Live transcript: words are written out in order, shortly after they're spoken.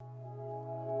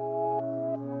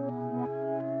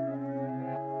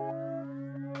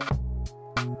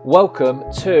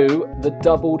Welcome to the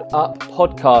Doubled Up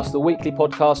podcast, the weekly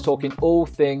podcast talking all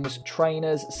things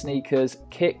trainers, sneakers,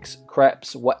 kicks,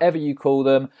 creps, whatever you call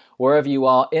them, wherever you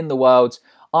are in the world.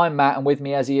 I'm Matt, and with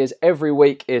me as he is every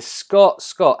week is Scott.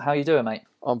 Scott, how you doing, mate?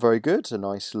 I'm very good. A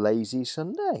nice lazy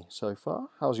Sunday so far.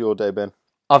 How's your day been?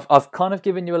 I've kind of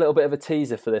given you a little bit of a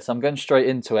teaser for this. I'm going straight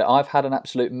into it. I've had an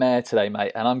absolute mare today,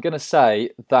 mate, and I'm going to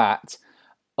say that...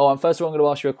 and first of all, I'm going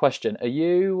to ask you a question. Are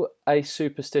you a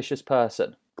superstitious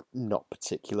person? Not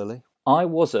particularly. I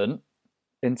wasn't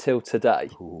until today.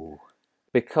 Ooh.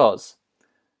 Because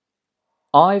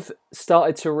I've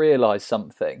started to realise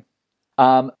something.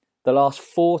 The last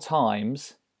 4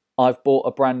 times I've bought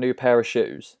a brand new pair of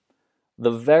shoes,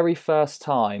 the very first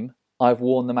time I've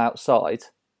worn them outside,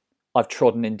 I've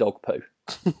trodden in dog poo.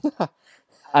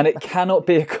 And it cannot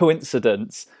be a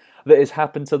coincidence that has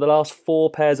happened to the last 4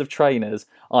 pairs of trainers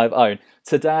I've owned.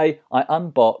 Today, I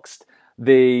unboxed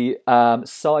the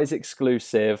size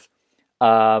exclusive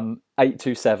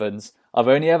 827s. I've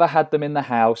only ever had them in the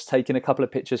house, taken a couple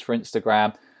of pictures for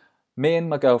Instagram. Me and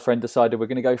my girlfriend decided we're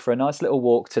going to go for a nice little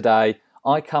walk today.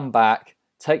 I come back,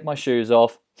 take my shoes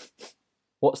off.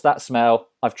 What's that smell?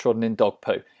 I've trodden in dog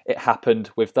poo. It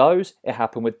happened with those. It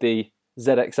happened with the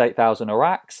ZX8000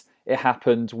 Arax. It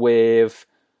happened with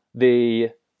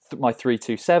my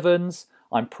 327s.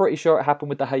 I'm pretty sure it happened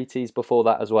with the Haties before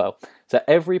that as well. So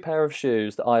every pair of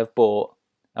shoes that I have bought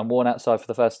and worn outside for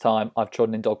the first time, I've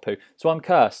trodden in dog poo. So I'm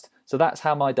cursed. So that's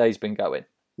how my day's been going.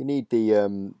 You need the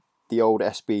old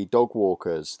SB dog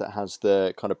walkers that has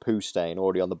the kind of poo stain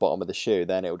already on the bottom of the shoe.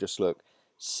 Then it'll just look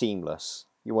seamless.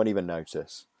 You won't even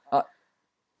notice.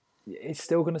 It's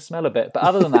still going to smell a bit. But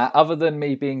other than that, other than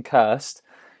me being cursed,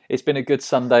 it's been a good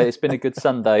Sunday. It's been a good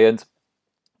Sunday. And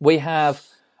we have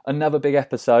another big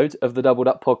episode of the Doubled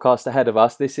Up podcast ahead of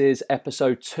us. This is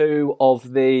episode 2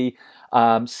 of the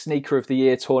Sneaker of the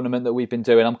Year tournament that we've been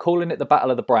doing. I'm calling it the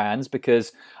Battle of the Brands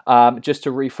because just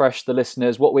to refresh the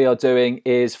listeners, what we are doing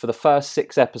is for the first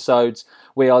 6 episodes,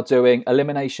 we are doing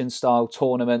elimination style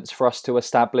tournaments for us to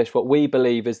establish what we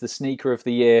believe is the Sneaker of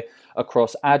the Year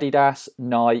across Adidas,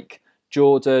 Nike,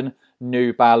 Jordan,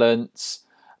 New Balance,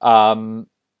 Yeezy,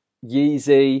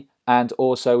 and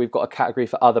also we've got a category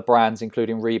for other brands,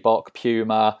 including Reebok,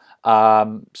 Puma,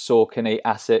 Saucony,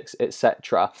 Asics,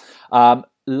 etc.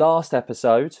 Last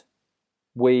episode,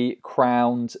 we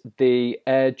crowned the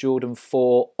Air Jordan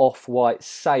 4 Off-White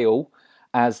Sail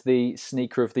as the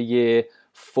Sneaker of the Year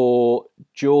for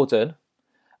Jordan.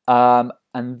 And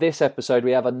this episode,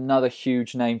 we have another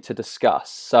huge name to discuss.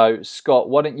 So, Scott,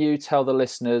 why don't you tell the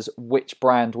listeners which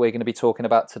brand we're going to be talking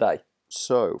about today?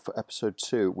 So, for episode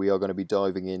 2, we are going to be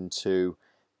diving into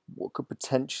what could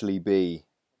potentially be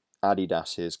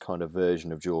Adidas's kind of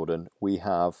version of Jordan. We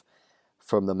have,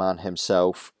 from the man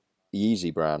himself,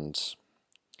 Yeezy brands.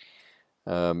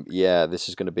 This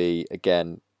is going to be,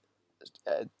 again,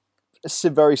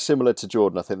 very similar to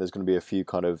Jordan. I think there's going to be a few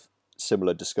kind of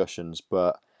similar discussions,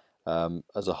 but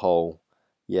as a whole,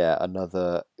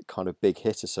 another kind of big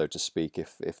hitter, so to speak,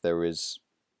 if there is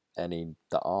any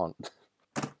that aren't.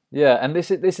 Yeah, and this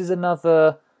is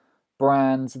another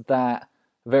brand that,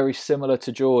 very similar to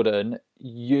Jordan,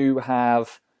 you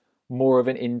have more of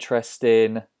an interest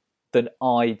in than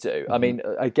I do. Mm-hmm. I mean,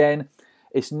 again,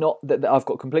 it's not that I've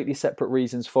got completely separate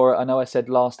reasons for it. I know I said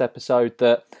last episode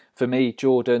that for me,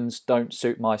 Jordans don't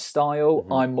suit my style.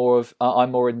 Mm-hmm.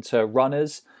 I'm more into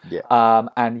runners,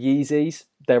 and Yeezys.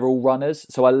 They're all runners,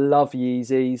 so I love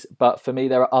Yeezys. But for me,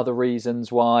 there are other reasons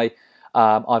why.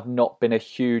 I've not been a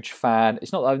huge fan.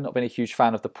 It's not that I've not been a huge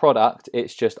fan of the product.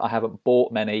 It's just I haven't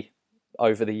bought many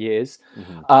over the years.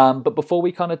 Mm-hmm. But before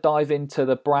we kind of dive into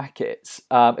the brackets,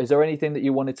 is there anything that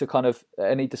you wanted to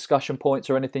any discussion points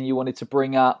or anything you wanted to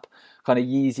bring up kind of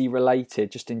Yeezy related,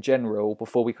 just in general,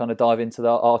 before we kind of dive into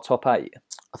our top 8?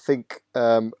 I think,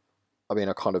 I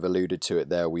kind of alluded to it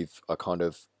there. I kind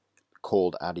of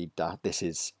called Adidas, this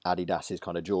is Adidas's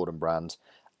kind of Jordan brand.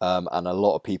 And a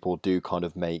lot of people do kind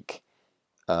of make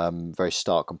very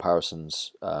stark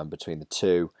comparisons between the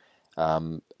two.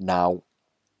 Now,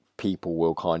 people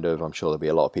will I'm sure there'll be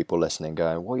a lot of people listening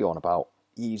going, what are you on about?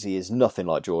 Yeezy is nothing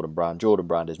like Jordan brand. Jordan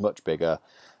brand is much bigger,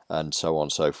 and so on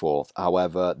and so forth.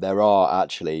 However, there are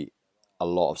actually a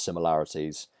lot of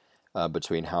similarities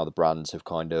between how the brands have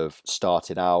kind of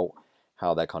started out,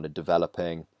 how they're kind of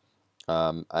developing,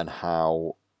 and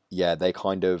how,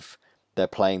 they're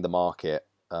playing the market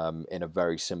in a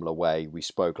very similar way. We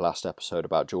spoke last episode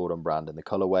about Jordan brand and the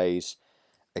colorways.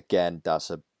 Again,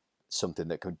 that's something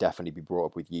that could definitely be brought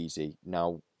up with Yeezy.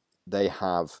 Now, they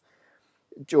have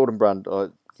Jordan brand,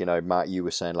 Matt, you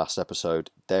were saying last episode,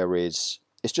 it's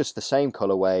just the same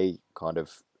colorway, kind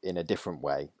of in a different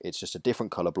way. It's just a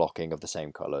different color blocking of the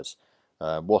same colors.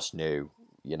 What's new?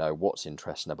 What's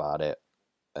interesting about it,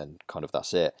 and kind of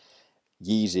that's it.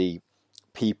 Yeezy,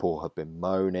 people have been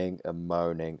moaning and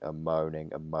moaning and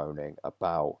moaning and moaning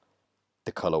about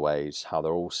the colorways, how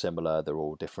they're all similar, they're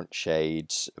all different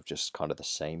shades of just kind of the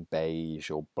same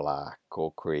beige or black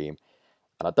or cream,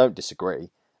 and I don't disagree.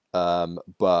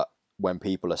 But when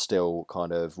people are still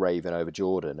kind of raving over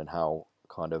Jordan and how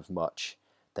kind of much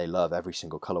they love every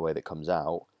single colorway that comes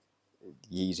out,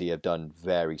 Yeezy have done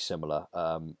very similar.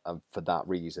 And for that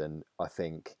reason, I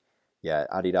think, yeah,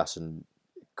 Adidas and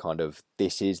kind of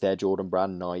this is their Jordan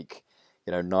brand. Nike,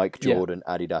 Nike, Jordan,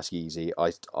 Adidas, Yeezy.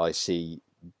 I see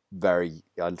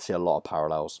a lot of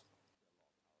parallels.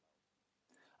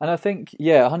 And I think,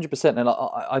 100%. And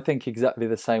I think exactly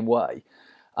the same way.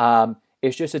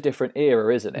 It's just a different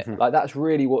era, isn't it? Like, that's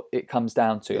really what it comes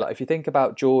down to. Like, if you think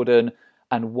about Jordan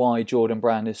and why Jordan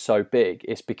Brand is so big,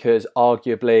 it's because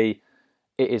arguably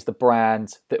it is the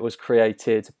brand that was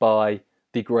created by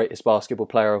the greatest basketball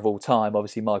player of all time,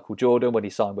 obviously Michael Jordan, when he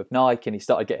signed with Nike and he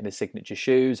started getting his signature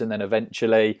shoes, and then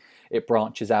eventually it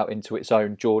branches out into its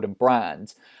own Jordan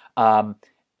brand.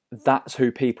 That's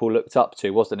who people looked up to,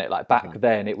 wasn't it? Like, back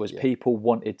then, it was people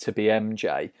wanted to be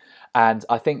MJ. And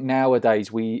I think nowadays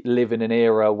we live in an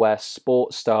era where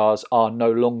sports stars are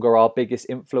no longer our biggest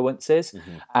influences,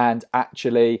 and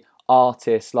actually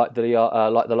artists like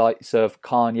the likes of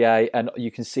Kanye, and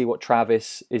you can see what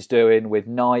Travis is doing with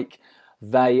Nike.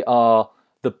 They are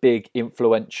the big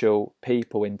influential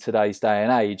people in today's day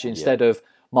and age. Instead of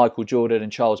Michael Jordan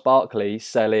and Charles Barkley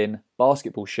selling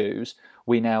basketball shoes,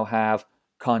 we now have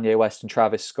Kanye West and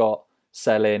Travis Scott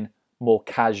selling more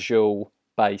casual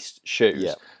based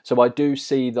shoes. So I do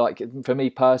see, like, for me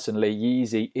personally,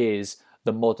 Yeezy is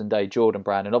the modern day Jordan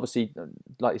brand. And obviously,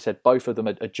 like you said, both of them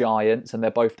are giants, and they're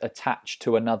both attached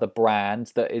to another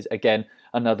brand that is, again,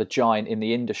 another giant in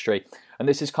the industry. And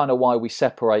this is kind of why we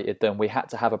separated them. We had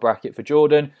to have a bracket for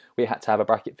Jordan. We had to have a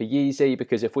bracket for Yeezy,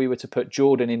 because if we were to put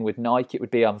Jordan in with Nike, it would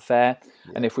be unfair.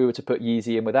 And if we were to put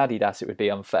Yeezy in with Adidas, it would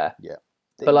be unfair.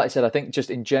 But like I said, I think just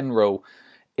in general,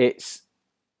 it's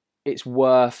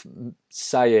worth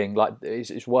saying, like,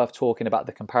 it's worth talking about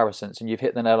the comparisons. And you've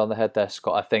hit the nail on the head there,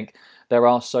 Scott. I think there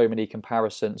are so many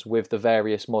comparisons with the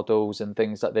various models and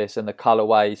things like this and the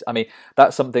colorways. I mean,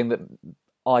 that's something that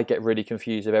I get really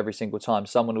confused of every single time.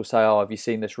 Someone will say, "Oh, have you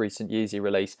seen this recent Yeezy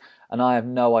release?" And I have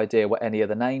no idea what any of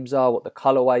the names are, what the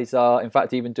colorways are. In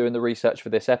fact, even doing the research for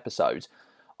this episode,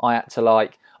 I had to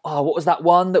what was that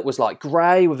one that was like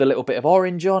grey with a little bit of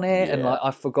orange on it? And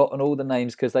I've forgotten all the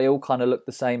names because they all kind of look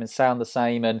the same and sound the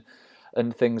same and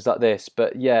things like this.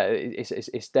 But yeah,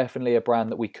 it's definitely a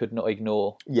brand that we could not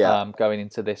ignore going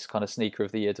into this kind of sneaker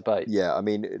of the year debate. Yeah, I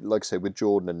mean, like I say, with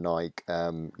Jordan and Nike,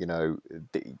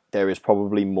 there is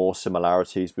probably more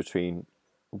similarities between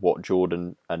what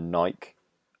Jordan and Nike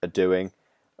are doing.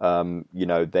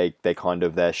 They kind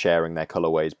of, they're sharing their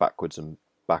colorways backwards and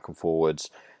back and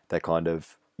forwards. They're kind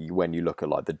of, when you look at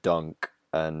like the Dunk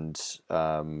and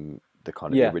the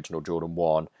kind of the original Jordan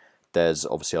 1, there's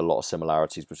obviously a lot of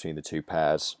similarities between the two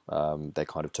pairs. They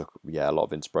kind of took a lot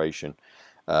of inspiration.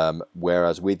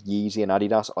 Whereas with Yeezy and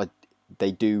Adidas,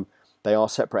 they are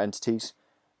separate entities.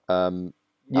 And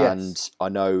I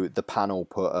know the panel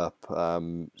put up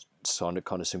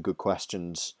some good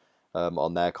questions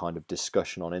on their kind of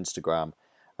discussion on Instagram,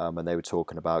 and they were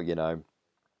talking about, I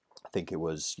think it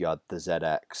was, you had the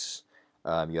ZX,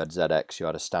 you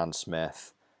had a Stan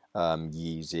Smith,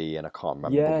 Yeezy, and I can't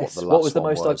remember what the last what was the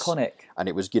one most iconic. And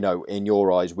it was, in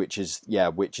your eyes, which is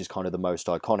kind of the most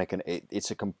iconic. And it's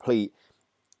a complete,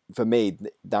 for me,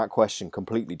 that question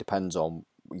completely depends on,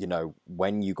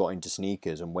 when you got into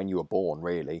sneakers and when you were born,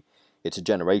 really. It's a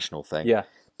generational thing. Yeah.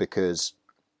 Because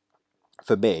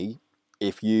for me,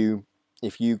 if you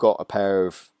got a pair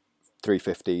of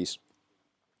 350s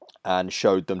and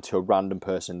showed them to a random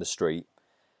person in the street,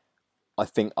 I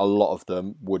think a lot of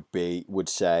them would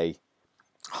say,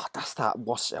 "Oh, that's that.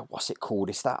 What's it called?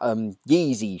 It's that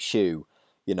Yeezy shoe,"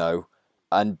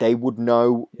 and they would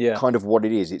know kind of what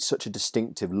it is. It's such a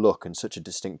distinctive look and such a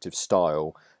distinctive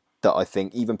style that I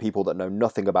think even people that know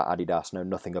nothing about Adidas, know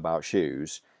nothing about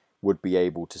shoes, would be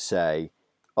able to say,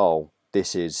 "Oh,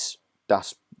 that's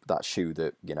that shoe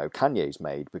that Kanye's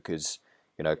made," because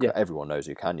everyone knows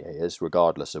who Kanye is,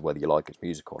 regardless of whether you like his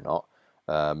music or not.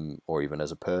 Or even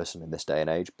as a person in this day and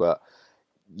age. But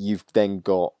you've then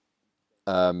got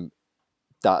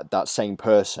that same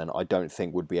person, I don't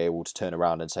think would be able to turn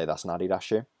around and say that's an Adidas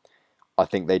shoe. I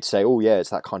think they'd say, "Oh yeah, it's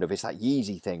that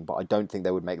Yeezy thing," but I don't think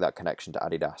they would make that connection to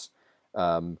Adidas.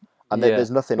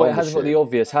 There's nothing. Well, it hasn't got the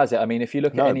obvious, has it? I mean, if you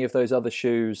look at any of those other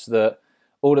shoes that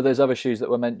all of those other shoes that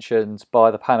were mentioned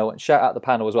by the panel, and shout out the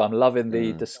panel as well. I'm loving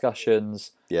the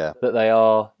discussions Yeah. that they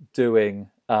are doing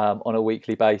on a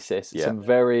weekly basis. Yeah. Some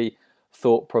very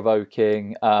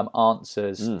thought-provoking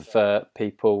answers for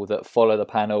people that follow the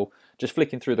panel. Just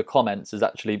flicking through the comments is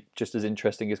actually just as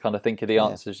interesting as kind of thinking the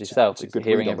answers yourself, it's a good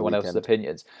hearing read on the everyone else's weekend.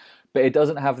 opinions. But it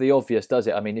doesn't have the obvious, does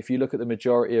it? I mean, if you look at the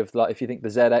majority of, like, if you think the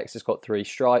ZX has got 3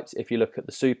 stripes, if you look at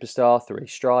the Superstar, 3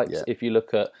 stripes, Yeah. if you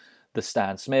look at the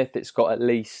Stan Smith, it's got at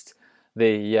least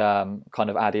the kind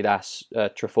of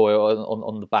Adidas trefoil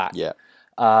on the back. Yeah.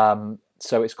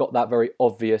 So it's got that very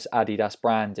obvious Adidas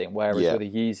branding, whereas with a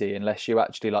Yeezy, unless you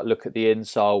actually like look at the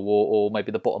insole or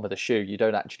maybe the bottom of the shoe, you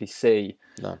don't actually see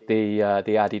the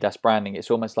Adidas branding. It's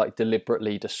almost like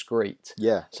deliberately discreet,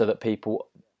 so that people.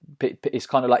 It's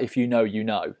kind of like if you know, you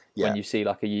know, when you see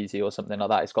like a Yeezy or something like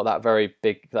that. It's got that very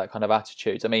big, that kind of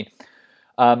attitude. I mean,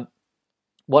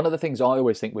 one of the things I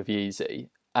always think with Yeezy,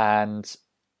 and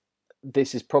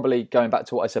this is probably going back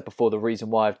to what I said before, the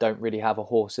reason why I don't really have a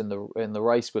horse in the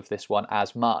race with this one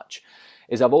as much,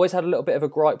 is I've always had a little bit of a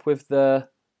gripe with the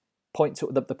point to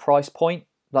the price point,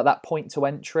 like that point to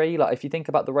entry. Like if you think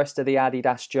about the rest of the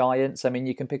Adidas giants, I mean,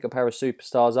 you can pick a pair of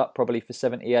Superstars up probably for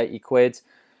 70, 80 quid.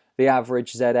 The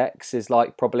average ZX is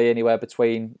like probably anywhere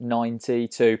between 90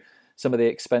 to some of the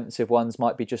expensive ones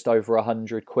might be just over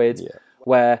 100 quid.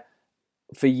 Where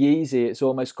for Yeezy, it's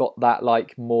almost got that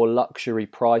like more luxury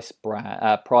price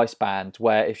band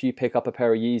where if you pick up a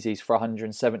pair of Yeezys for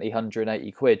 170,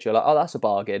 180 quid, you're like, oh, that's a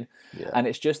bargain. And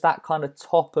it's just that kind of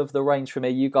top of the range for me.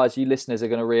 You listeners are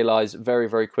going to realise very,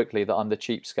 very quickly that I'm the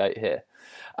cheapskate here.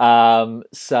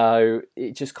 So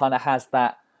it just kind of has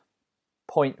that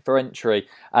point for entry.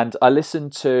 And I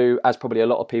listened to, as probably a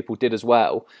lot of people did as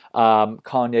well,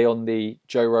 Kanye on the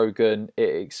Joe Rogan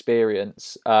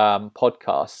Experience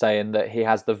podcast, saying that he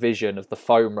has the vision of the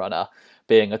foam runner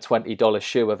being a $20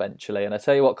 shoe eventually. And I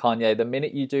tell you what, Kanye, the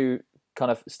minute you do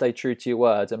kind of stay true to your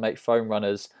words and make foam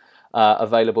runners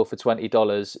available for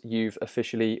 $20, you've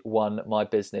officially won my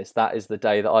business. That is the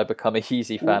day that I become a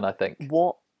Yeezy fan, I think.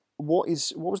 What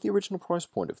was the original price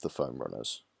point of the foam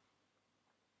runners?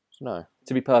 No.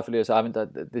 To be perfectly honest, I haven't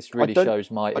done. This really shows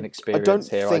my inexperience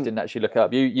here. I didn't actually look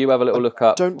up. You have a little look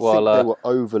up. I don't think they were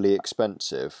overly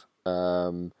expensive.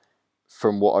 From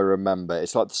what I remember,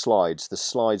 it's like the slides. The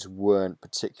slides weren't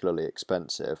particularly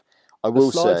expensive.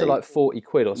 The slides are like 40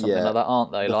 quid or something like that,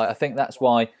 aren't they? Like I think that's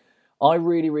why I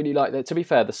really, really like that. To be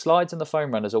fair, the slides and the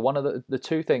foam runners are one of the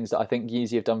two things that I think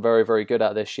Yeezy have done very, very good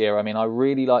at this year. I mean, I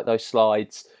really like those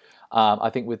slides. I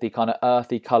think with the kind of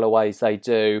earthy colorways they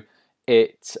do,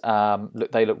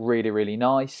 they look really, really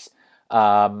nice.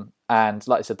 And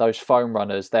like I said, those foam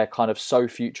runners, they're kind of so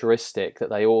futuristic that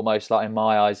they almost, like in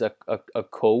my eyes, are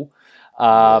cool.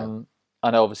 I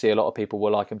know obviously a lot of people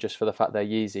will like them just for the fact they're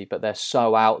Yeezy, but they're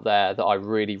so out there that I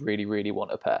really, really, really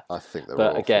want a pair. I think they're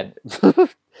But awful. again,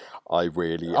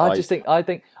 I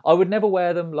think I would never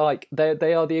wear them. Like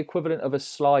they are the equivalent of a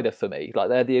slider for me. Like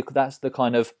that's the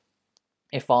kind of,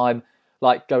 if I'm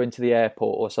like going to the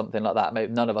airport or something like that.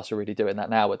 Maybe none of us are really doing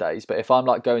that nowadays. But if I'm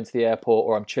like going to the airport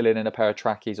or I'm chilling in a pair of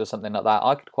trackies or something like that,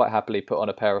 I could quite happily put on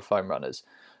a pair of foam runners.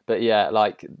 But yeah,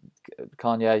 like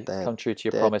Kanye, come true to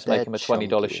your promise, make him a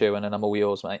 $20 shoe, and then I'm all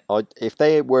yours, mate. If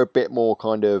they were a bit more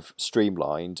kind of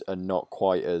streamlined and not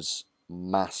quite as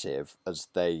massive as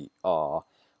they are,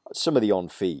 some of the on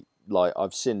feet, like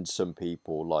I've seen some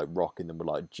people like rocking them with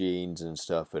like jeans and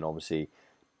stuff, and obviously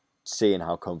seeing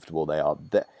how comfortable they are.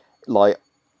 Like,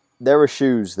 there are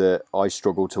shoes that I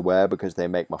struggle to wear because they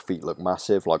make my feet look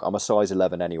massive. Like, I'm a size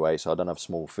 11 anyway, so I don't have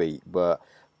small feet. But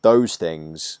those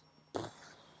things,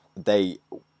 they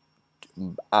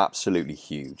absolutely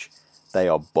huge. They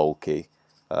are bulky.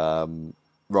 Right,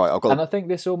 I've got. And I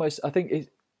think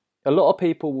a lot of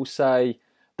people will say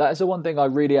that is the one thing I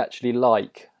really actually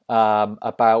like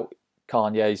about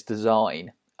Kanye's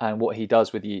design and what he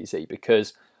does with Yeezy,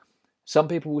 because some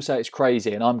people will say it's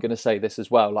crazy, and I'm going to say this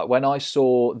as well. Like when I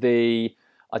saw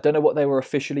I don't know what they were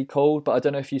officially called, but I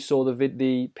don't know if you saw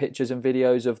the pictures and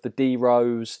videos of the D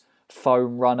Rose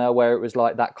foam runner, where it was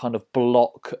like that kind of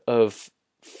block of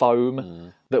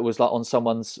foam that was like on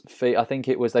someone's feet. I think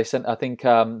there was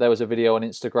a video on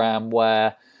Instagram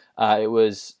where it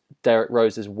was Derrick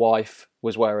Rose's wife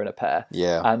was wearing a pair,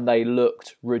 and they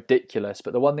looked ridiculous.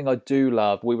 But the one thing I do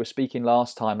love, we were speaking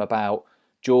last time about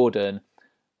Jordan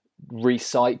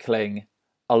recycling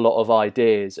a lot of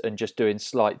ideas and just doing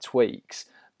slight tweaks.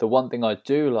 The one thing I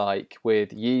do like with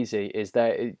Yeezy is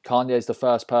that Kanye is the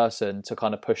first person to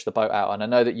kind of push the boat out. And I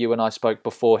know that you and I spoke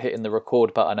before hitting the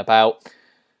record button about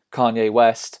Kanye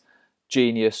West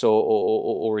genius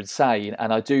or insane.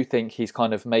 And I do think he's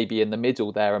kind of maybe in the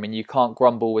middle there. I mean, you can't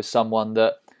grumble with someone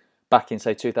that back in,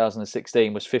 say,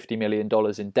 2016 was $50 million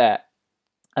in debt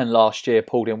and last year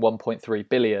pulled in 1.3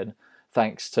 billion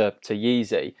thanks to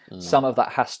Yeezy. Some of that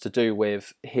has to do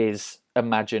with his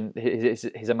imagination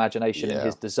and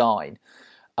his design.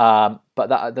 But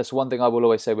that's one thing I will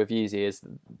always say with Yeezy is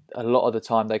a lot of the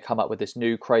time they come up with this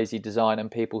new crazy design and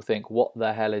people think, what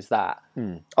the hell is that?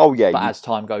 Oh yeah. But as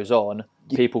time goes on,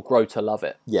 people grow to love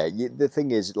it. Yeah, the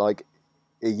thing is, like,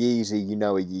 a Yeezy, you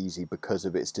know a Yeezy because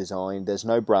of its design. There's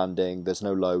no branding, there's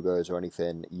no logos or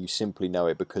anything. You simply know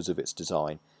it because of its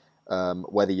design.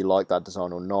 Whether you like that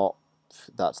design or not,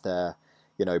 that's there.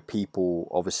 You know, people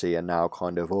obviously are now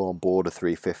kind of on board of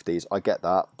 350s. I get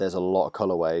that. There's a lot of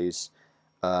colorways.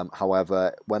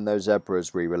 However, when those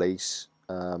Zebras re-release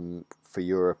for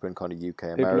Europe and kind of UK,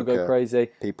 America, people will go crazy.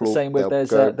 The same with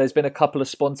there's been a couple of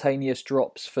spontaneous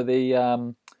drops for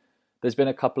the. There's been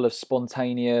a couple of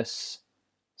spontaneous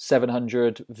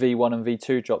 700 V1 and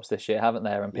V2 drops this year, haven't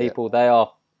there? And people they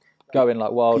are going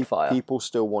like wildfire. People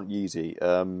still want Yeezy,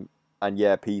 and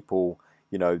yeah, people,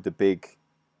 you know, the big,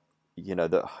 you know,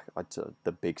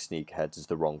 the big sneakerheads is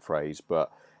the wrong phrase,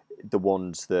 but the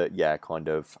ones that kind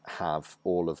of have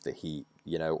all of the heat,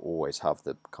 you know, always have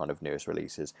the kind of newest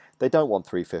releases. They don't want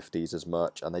 350s as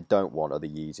much, and they don't want other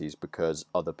Yeezys because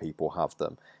other people have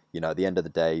them. You know, at the end of the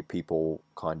day, people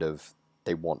kind of,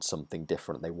 they want something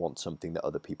different. They want something that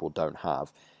other people don't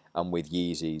have. And with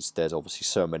Yeezys, there's obviously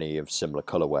so many of similar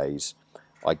colorways.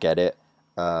 I get it.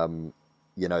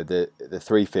 You know, the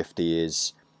 350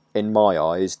 is, in my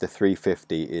eyes, the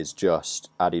 350 is just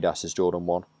Adidas's Jordan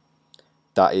 1.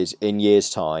 That is, in years'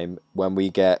 time, when we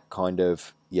get kind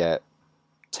of,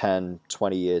 10,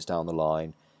 20 years down the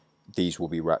line, these will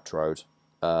be retroed,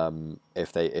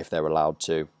 if they're allowed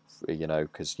to, you know,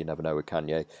 because you never know with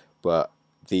Kanye. But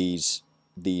these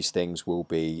things it'll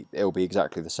be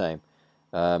exactly the same.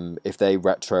 If they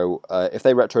retro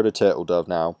the Turtle Dove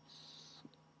now,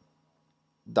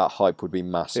 that hype would be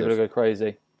massive. People will go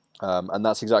crazy. And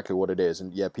that's exactly what it is.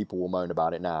 And yeah, people will moan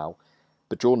about it now,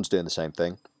 but Jordan's doing the same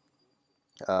thing.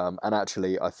 And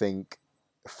actually, I think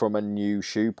from a new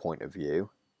shoe point of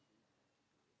view,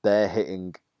 they're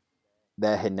hitting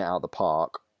it out of the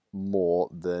park more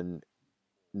than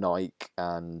Nike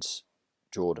and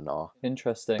Jordan are.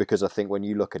 Interesting. Because I think when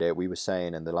you look at it, we were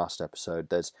saying in the last episode,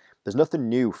 there's nothing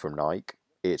new from Nike.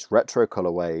 It's retro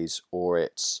colorways or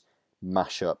it's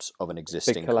mashups of an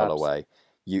existing colorway.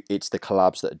 It's the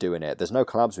collabs that are doing it. There's no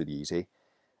collabs with Yeezy.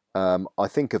 I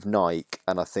think of Nike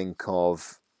and I think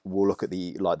of, we'll look at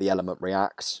the Element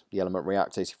Reacts, the Element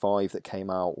React 85 that came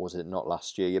out, was it not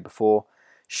last year, year before?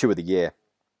 Shoe of the year.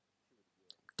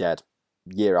 Dead.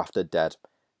 Year after dead.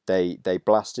 They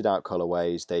blasted out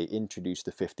colorways, they introduced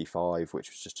the 55, which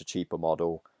was just a cheaper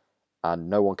model, and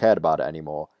no one cared about it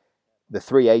anymore. The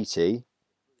 380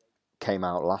 came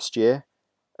out last year.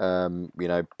 You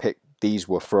know, I picked these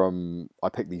up from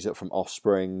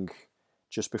Offspring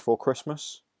just before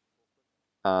Christmas.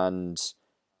 And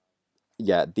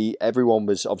yeah, everyone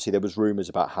was, obviously there was rumours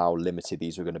about how limited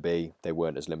these were going to be. They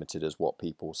weren't as limited as what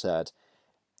people said.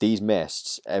 These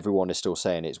Mists, everyone is still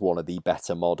saying it's one of the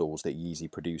better models that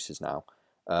Yeezy produces now.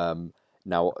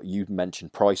 Now, you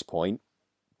mentioned price point.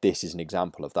 This is an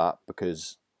example of that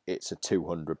because it's a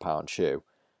 £200 shoe.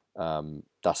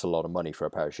 That's a lot of money for a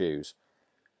pair of shoes.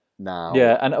 Now,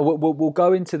 yeah, and we'll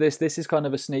go into this. This is kind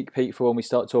of a sneak peek for when we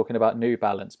start talking about New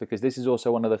Balance, because this is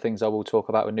also one of the things I will talk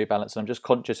about with New Balance. And I'm just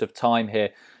conscious of time here,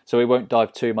 so we won't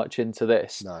dive too much into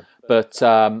this. No. But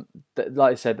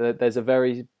like I said,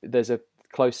 there's a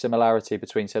close similarity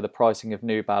between, say, the pricing of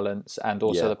New Balance and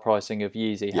also the pricing of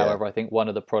Yeezy. Yeah. However, I think one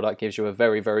of the product gives you a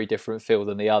very, very different feel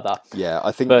than the other. Yeah,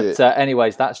 I think. But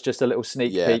anyways, that's just a little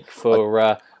sneak peek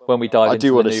for when we dive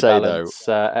into the New Balance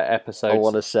episodes. I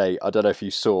want to say, I don't know if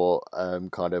you saw,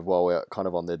 kind of while we're kind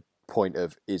of on the point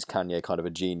of, is Kanye kind of a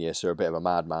genius or a bit of a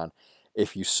madman?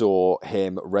 If you saw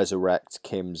him resurrect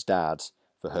Kim's dad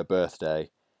for her birthday,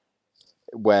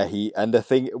 where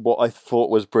what I thought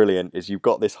was brilliant is you've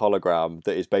got this hologram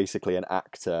that is basically an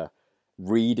actor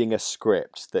reading a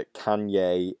script that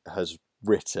Kanye has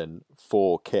written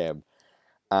for Kim,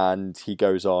 and he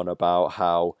goes on about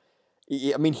how,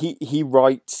 I mean, he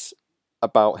writes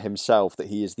about himself that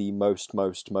he is the most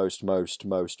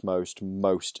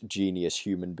genius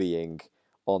human being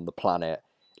on the planet.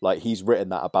 Like, he's written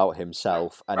that about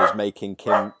himself and is making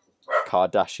Kim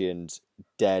Kardashian's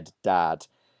dead dad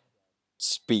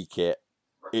speak it.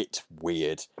 It's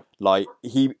weird. Like,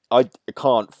 I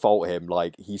can't fault him.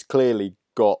 Like, he's clearly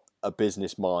got a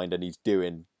business mind and he's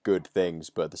doing good things,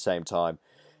 but at the same time,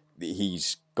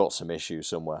 he's got some issues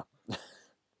somewhere.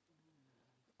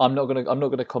 I'm not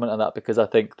gonna comment on that because I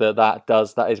think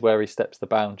that is where he steps the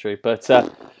boundary. But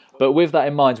with that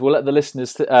in mind, we'll let the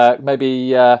listeners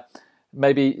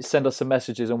maybe send us some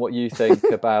messages on what you think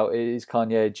about, is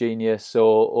Kanye a genius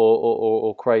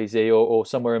or crazy or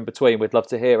somewhere in between. We'd love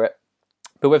to hear it.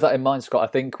 But with that in mind, Scott, I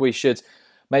think we should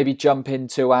maybe jump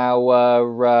into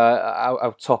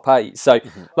our top 8. So,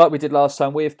 like we did last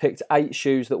time, we have picked 8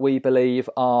 shoes that we believe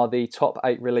are the top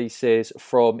 8 releases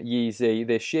from Yeezy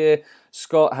this year.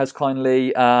 Scott has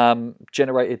kindly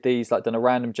generated these, done a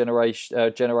random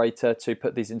generator to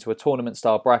put these into a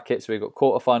tournament-style bracket. So we've got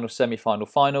quarterfinals, semi-final,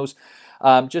 finals.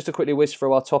 Just to quickly whiz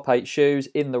through our top 8 shoes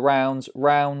in the rounds.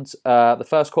 The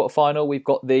first quarterfinal, we've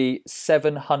got the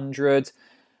 700.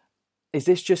 Is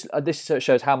this just this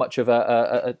shows how much of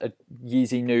a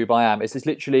Yeezy noob I am? Is this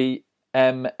literally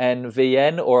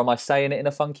MNVN, or am I saying it in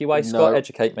a funky way? Scott,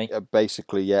 educate me.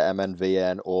 Basically, yeah,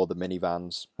 MNVN or the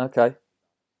minivans. Okay.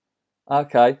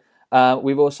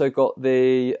 We've also got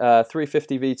the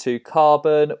 350 V2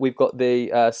 Carbon. We've got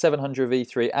the 700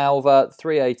 V3 Alva,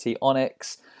 380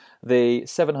 Onyx, the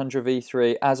 700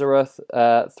 V3 Azareth,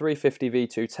 350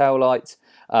 V2 Taillight,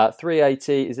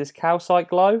 380. Is this Calcite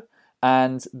Glow?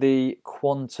 And the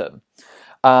Quantum.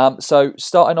 So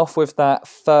starting off with that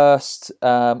first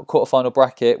quarterfinal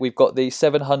bracket, we've got the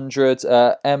 700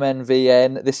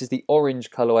 MNVN. This is the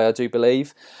orange colourway, I do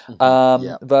believe,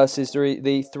 versus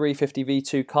the 350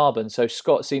 V2 Carbon. So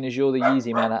Scott, seeing as you're the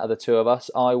Yeezy man out of the two of us,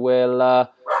 I will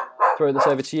throw this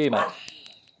over to you, mate.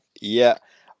 Yeah,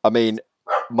 I mean,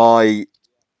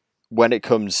 when it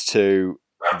comes to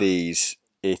these,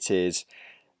 it is.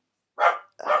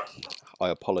 I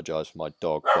apologise for my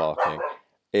dog barking.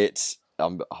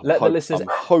 I'm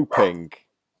hoping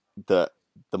that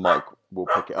the mic will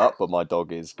pick it up, but my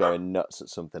dog is going nuts at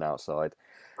something outside.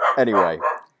 Anyway,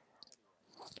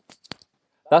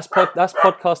 that's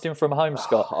podcasting from home,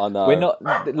 Scott. I know. We're not.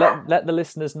 Let the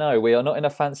listeners know we are not in a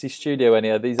fancy studio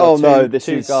anywhere. These are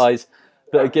two guys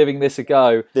that are giving this a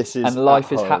go, and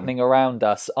life is happening around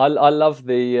us. I love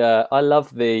the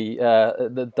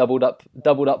doubled up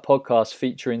podcast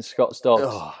featuring Scott's dogs.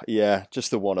 Oh, yeah,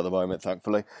 just the one at the moment,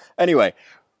 thankfully. Anyway,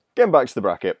 getting back to the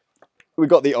bracket, we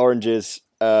got the oranges,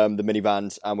 the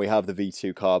minivans, and we have the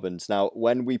V2 Carbons. Now,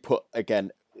 when we put,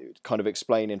 again, kind of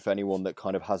explaining for anyone that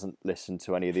kind of hasn't listened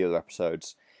to any of the other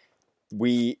episodes,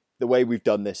 the way we've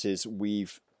done this is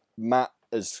Matt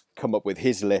has come up with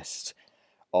his list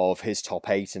of his top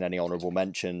 8 and any honourable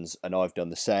mentions, and I've done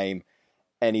the same.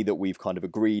 Any that we've kind of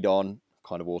agreed on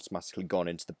kind of automatically gone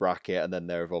into the bracket, and then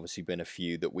there have obviously been a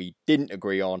few that we didn't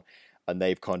agree on, and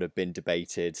they've kind of been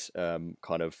debated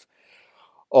kind of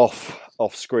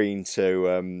off screen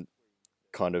to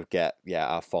kind of get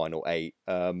our final 8.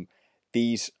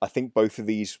 These, I think both of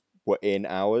these were in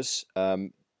ours.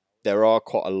 There are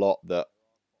quite a lot that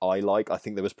I like. I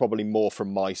think there was probably more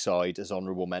from my side as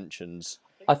honourable mentions.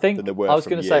 I think I'm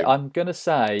going to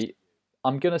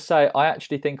say I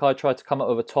actually think I tried to come up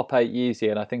with a top 8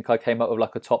 Yeezy, and I think I came up with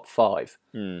like a top 5.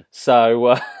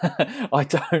 So I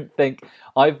don't think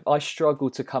I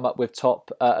struggled to come up with a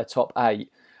top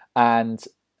 8, and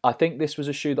I think this was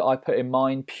a shoe that I put in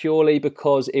mind purely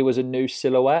because it was a new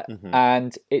silhouette,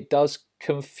 and it does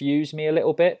confuse me a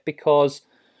little bit because.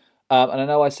 And I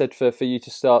know I said for you to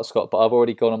start, Scott, but I've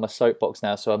already gone on my soapbox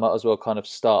now, so I might as well kind of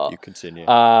start. You continue.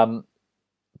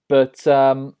 But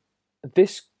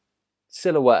this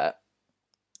silhouette,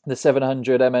 the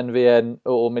 700 MNVN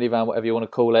or minivan, whatever you want to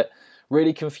call it,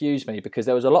 really confused me because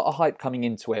there was a lot of hype coming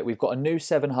into it. We've got a new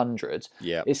 700.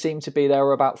 Yeah. It seemed to be there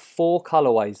were about 4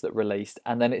 colourways that released,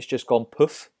 and then it's just gone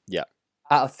poof. Yeah.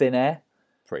 Out of thin air.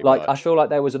 Pretty much. I feel like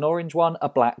there was an orange one, a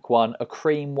black one, a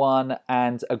cream one,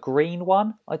 and a green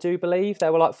one, I do believe.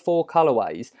 There were like 4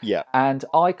 colourways. Yeah. And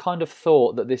I kind of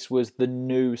thought that this was the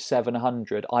new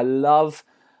 700. I love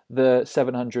the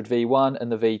 700 V1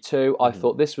 and the V2. I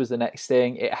thought this was the next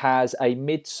thing. It has a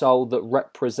midsole that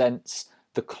represents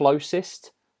the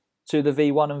closest to the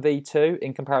V1 and V2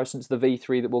 in comparison to the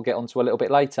V3 that we'll get onto a little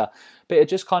bit later. But it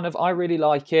just kind of, I really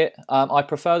like it. I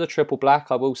prefer the triple black,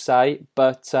 I will say,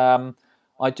 but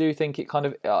I do think it kind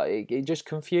of, it just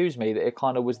confused me that it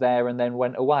kind of was there and then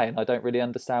went away, and I don't really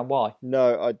understand why.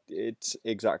 No, it's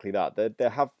exactly that.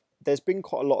 There's been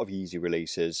quite a lot of Yeezy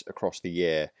releases across the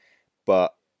year,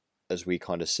 but as we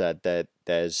kind of said,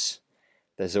 there's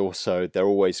also, they're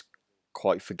always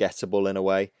quite forgettable in a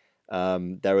way.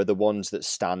 There are the ones that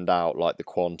stand out, like the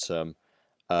Quantum,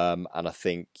 and I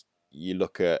think you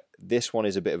look at this one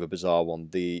is a bit of a bizarre one.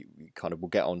 We'll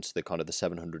get onto the kind of the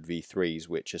 700 V3s,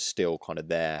 which are still kind of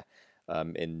there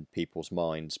in people's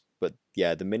minds. But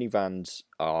yeah, the minivans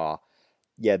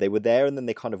yeah, they were there and then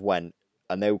they kind of went.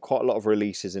 And there were quite a lot of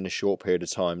releases in a short period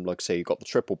of time. Like, say, you got the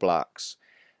triple blacks,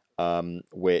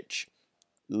 which,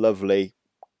 lovely.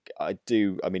 I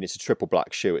mean, it's a triple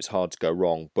black shoe. It's hard to go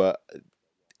wrong. But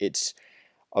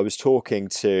I was talking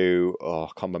to, I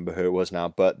can't remember who it was now,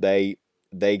 but they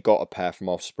got a pair from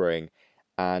Offspring.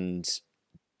 And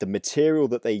the material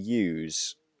that they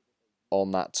use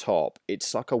on that top,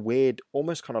 it's like a weird,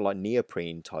 almost kind of like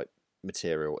neoprene type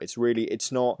material. It's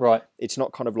not Right. it's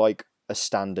not kind of like a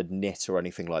standard knit or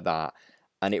anything like that,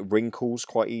 and it wrinkles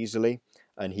quite easily.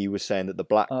 And he was saying that the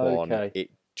black one, Okay.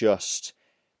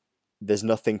 there's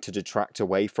nothing to detract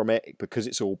away from it because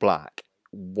it's all black.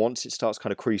 Once it starts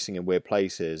kind of creasing in weird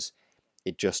places,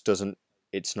 it just doesn't,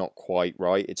 it's not quite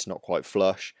right. It's not quite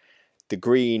flush. The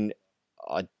green,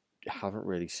 I haven't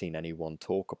really seen anyone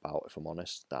talk about, if I'm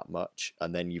honest, that much.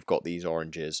 And then you've got these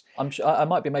oranges. I'm sure I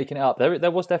might be making it up.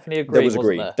 There was definitely a green. There was a wasn't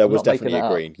green. There, There I'm was not making definitely that a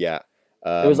up. green. Yeah.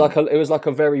 It was like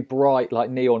a very bright, like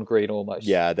neon green almost.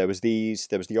 Yeah, there was the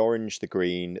orange, the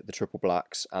green, the triple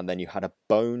blacks, and then you had a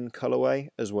bone colorway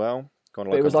as well. Kind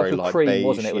of But like it was a like very a light cream, beige.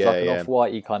 wasn't it? It was Yeah, like an yeah.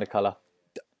 off-whitey kind of color.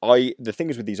 The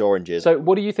thing is with these oranges, So,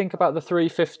 what do you think about the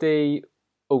 350?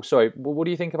 Oh, sorry. What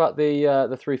do you think about the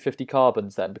 350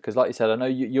 carbons then? Because, like you said, I know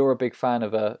you're a big fan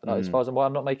of a. As far as I'm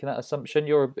not making that assumption.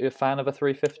 You're a fan of a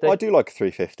 350. I do like a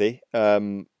 350.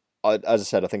 As I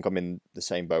said, I think I'm in the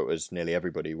same boat as nearly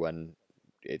everybody when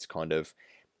it's kind of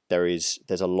there's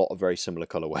a lot of very similar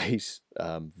colorways,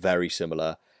 very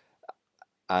similar,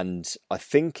 and I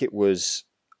think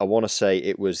I want to say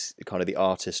it was kind of the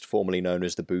artist formerly known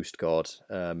as the Boost God.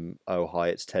 Oh hi,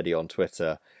 it's Teddy on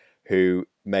Twitter, who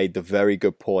made the very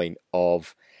good point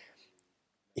of,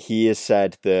 he has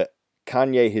said that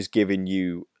Kanye has given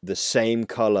you the same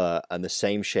color and the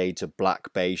same shades of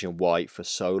black, beige, and white for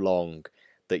so long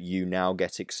that you now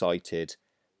get excited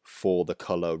for the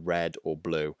color red or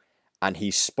blue. And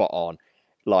he's spot on.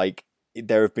 Like,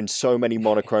 there have been so many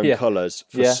monochrome Yeah. colors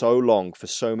for Yeah. so long, for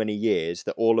so many years,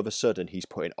 that all of a sudden he's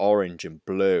putting orange and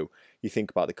blue. You think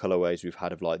about the colorways we've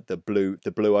had of like the blue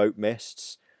oat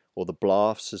mists, or the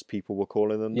blafts as people were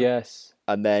calling them. Yes.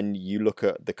 And then you look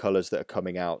at the colours that are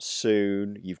coming out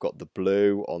soon. You've got the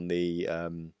blue on the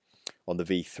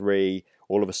V3.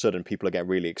 All of a sudden, people are getting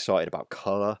really excited about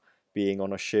colour being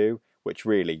on a shoe, which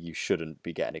really you shouldn't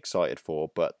be getting excited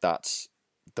for, but that's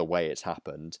the way it's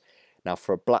happened. Now,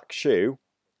 for a black shoe,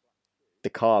 the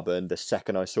carbon, the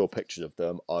second I saw pictures of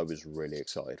them, I was really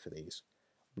excited for these.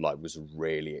 Like, was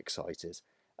really excited.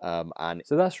 And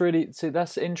So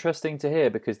that's interesting to hear,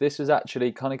 because this was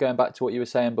actually kind of going back to what you were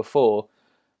saying before.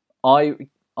 I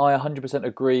 100%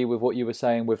 agree with what you were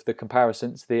saying with the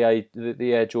comparisons. The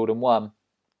Air Jordan 1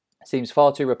 seems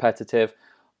far too repetitive.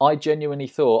 I genuinely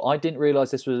thought, I didn't realise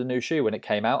this was a new shoe when it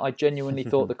came out. I genuinely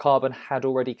thought the carbon had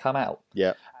already come out.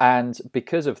 yeah, And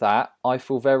because of that, I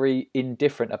feel very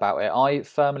indifferent about it. I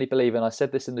firmly believe, and I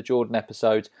said this in the Jordan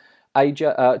episode,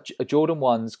 Jordan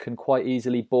 1s can quite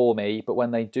easily bore me, but when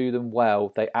they do them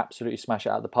well, they absolutely smash it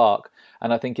out of the park.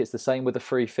 And I think it's the same with the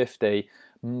 350.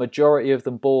 Majority of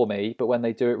them bore me, but when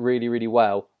they do it really, really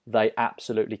well, they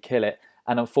absolutely kill it.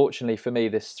 And unfortunately for me,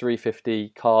 this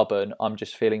 350 carbon, I'm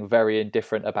just feeling very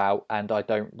indifferent about, and I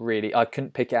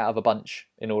couldn't pick it out of a bunch,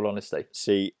 in all honesty.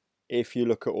 see, if you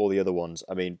look at all the other ones,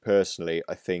 I mean, personally,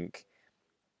 I think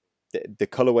the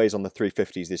colorways on the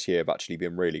 350s this year have actually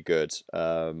been really good.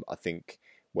 I think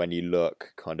when you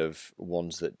look kind of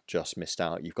ones that just missed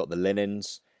out, you've got the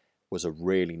linens, was a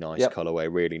really nice colorway,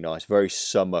 really nice, very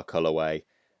summer colorway,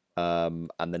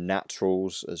 and the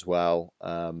naturals as well.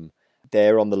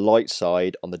 They're on the light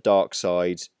side. On the dark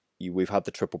side, we've had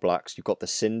the triple blacks. You've got the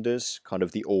cinders, kind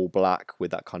of the all black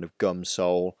with that kind of gum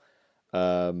sole.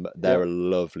 They're a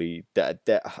lovely.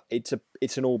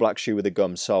 It's an all black shoe with a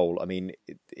gum sole. I mean,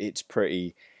 it's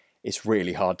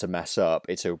really hard to mess up.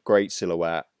 It's a great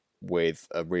silhouette with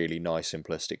a really nice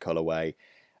simplistic colorway.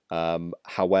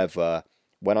 However,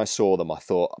 when I saw them, I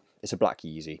thought, it's a black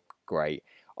Yeezy, great.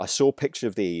 I saw pictures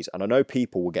of these, and I know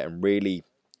people were getting really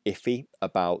iffy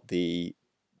about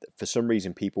for some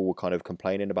reason people were kind of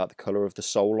complaining about the color of the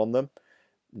sole on them.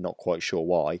 Not quite sure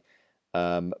why,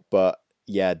 but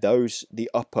yeah, the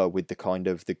upper with the kind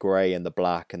of the grey and the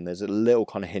black, and there's a little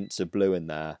kind of hints of blue in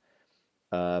there.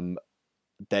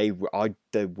 They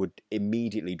would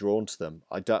immediately drawn to them.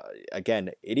 Again,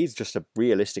 it is just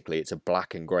realistically, it's a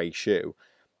black and grey shoe,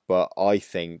 but I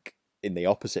think in the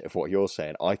opposite of what you're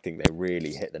saying, I think they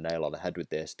really hit the nail on the head with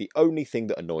this. The only thing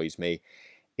that annoys me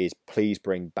is, please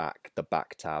bring back the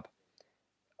back tab.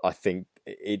 I think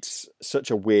it's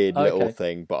such a weird little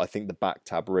thing, but I think the back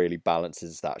tab really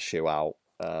balances that shoe out.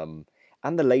 And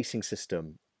the lacing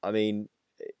system. I mean,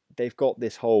 they've got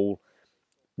this whole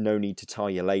no need to tie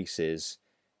your laces,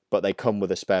 but they come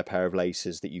with a spare pair of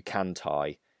laces that you can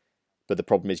tie. But the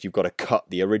problem is you've got to cut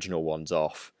the original ones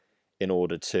off in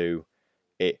order to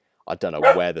it. I don't know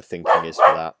where the thinking is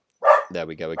for that. There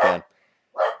we go again.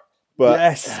 But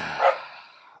yes,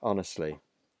 honestly,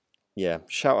 yeah,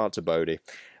 shout out to Bodie.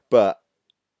 But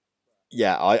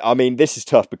yeah, I mean, this is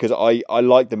tough because I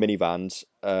like the minivans.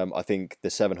 I think the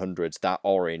 700s, that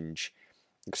orange,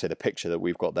 like I say, the picture that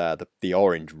we've got there, the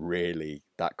orange really,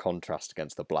 that contrast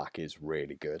against the black is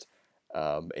really good.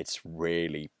 It's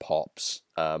really pops.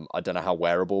 I don't know how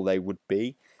wearable they would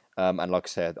be. And like I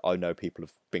said, I know people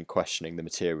have been questioning the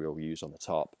material used on the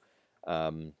top.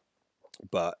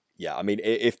 But yeah, I mean,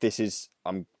 if this is,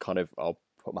 I'll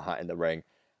put my hat in the ring.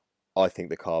 I think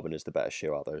the Carbon is the better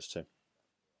shoe out of those two.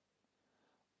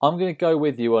 I'm going to go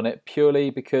with you on it purely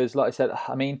because, like I said,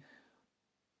 I mean,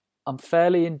 I'm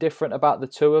fairly indifferent about the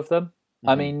two of them.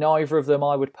 I mean, neither of them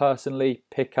I would personally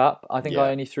pick up. I think I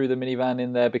only threw the minivan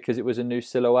in there because it was a new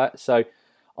silhouette. So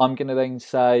I'm going to then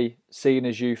say, seeing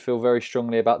as you feel very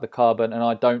strongly about the Carbon and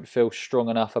I don't feel strong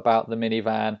enough about the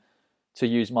minivan to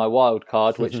use my wild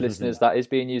card, which listeners, that is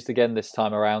being used again this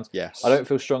time around. Yes. I don't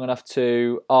feel strong enough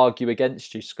to argue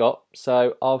against you, Scott.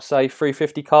 So I'll say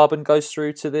 350 Carbon goes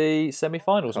through to the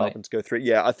semi-finals, mate. Carbons go through.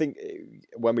 Yeah, I think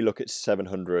when we look at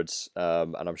 700s,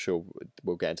 and I'm sure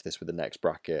we'll get into this with the next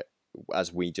bracket,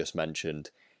 as we just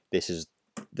mentioned, this is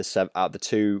out of the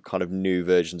two kind of new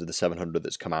versions of the 700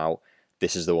 that's come out,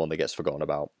 this is the one that gets forgotten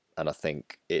about, and I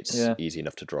think it's easy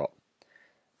enough to drop.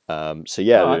 So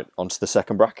yeah, right. On to the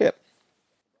second bracket.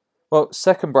 Well,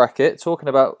 second bracket, talking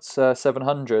about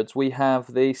 700s, we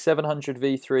have the 700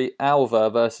 V3 Alva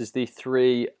versus the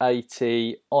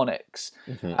 380 Onyx.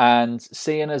 And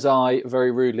seeing as I,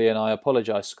 very rudely, and I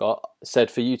apologise, Scott,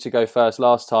 said for you to go first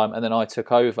last time and then I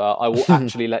took over, I will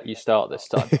actually let you start this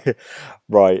time.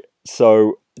 Right.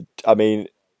 So, I mean,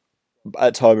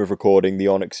 at time of recording, the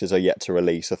Onyxes are yet to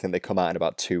release. I think they come out in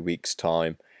about 2 weeks'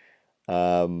 time.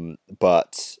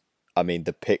 But, I mean,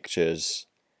 the pictures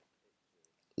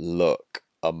look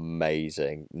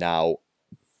amazing. Now,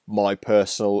 my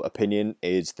personal opinion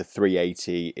is the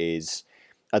 380 is,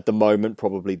 at the moment,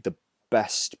 probably the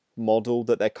best model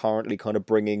that they're currently kind of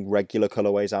bringing regular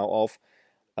colorways out of.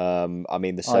 I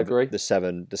mean, the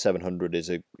 700 is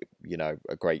a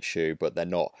great shoe, but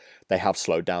they have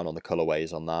slowed down on the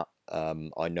colorways on that.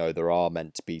 I know there are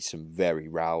meant to be some very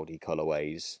rowdy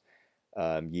colorways.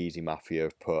 Yeezy Mafia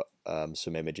have put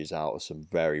some images out of some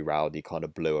very rowdy kind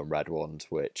of blue and red ones,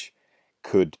 which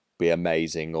could be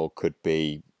amazing or could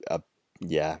be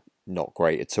not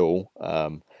great at all.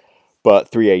 But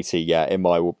 380, in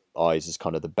my eyes, is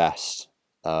kind of the best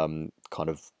kind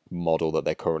of model that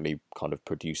they're currently kind of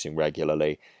producing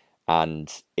regularly.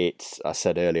 And I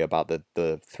said earlier about the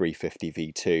 350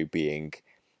 V2 being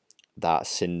that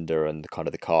cinder and kind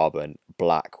of the carbon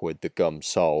black with the gum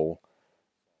sole.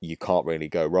 You can't really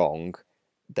go wrong.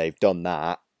 They've done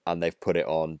that and they've put it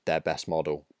on their best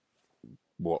model.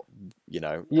 How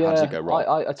does it go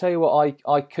wrong? I tell you what,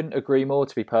 I couldn't agree more,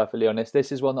 to be perfectly honest.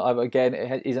 This is one that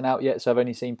it isn't out yet, so I've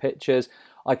only seen pictures.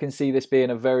 I can see this being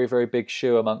a very, very big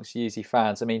shoe amongst Yeezy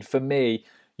fans. I mean, for me,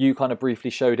 you kind of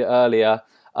briefly showed it earlier.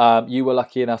 You were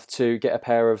lucky enough to get a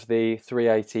pair of the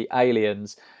 380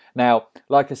 Aliens. Now,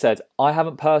 like I said, I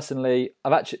haven't personally,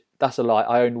 that's a lie.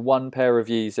 I own one pair of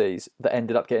Yeezys that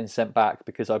ended up getting sent back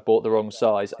because I bought the wrong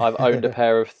size. I've owned a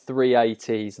pair of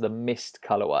 380s, the Mist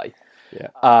colorway. Yeah.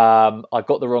 I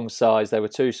got the wrong size. They were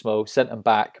too small, sent them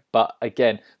back. But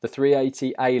again, the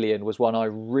 380 Alien was one I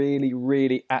really,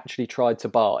 really actually tried to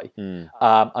buy.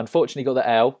 Unfortunately, got the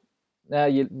L.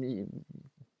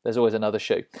 There's always another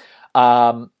shoe.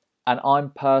 And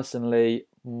I'm personally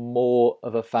more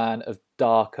of a fan of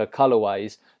darker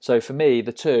colorways. So for me,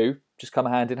 the two just come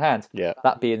hand in hand. Yeah.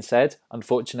 That being said,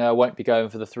 unfortunately, I won't be going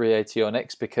for the 380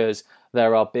 Onyx because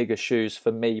there are bigger shoes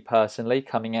for me personally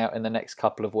coming out in the next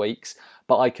couple of weeks.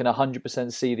 But I can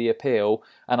 100% see the appeal,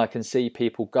 and I can see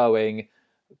people going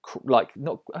like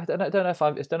not. I don't know if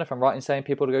I'm right in saying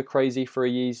people to go crazy for a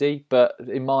Yeezy, but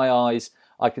in my eyes,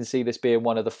 I can see this being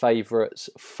one of the favourites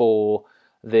for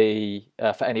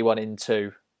anyone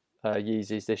into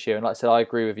Yeezys this year. And like I said, I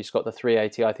agree with you, Scott. The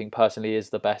 380, I think personally,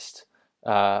 is the best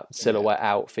silhouette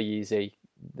out for Yeezy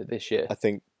this year. I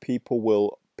think people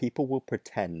will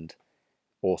pretend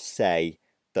or say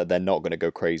that they're not going to go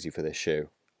crazy for this shoe,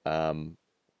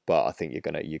 but I think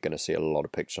you're gonna see a lot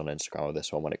of pictures on Instagram of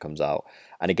this one when it comes out.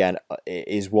 And again, it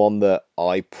is one that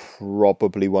I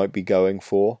probably won't be going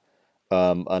for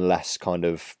unless kind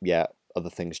of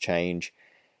other things change.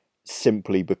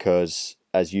 Simply because,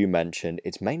 as you mentioned,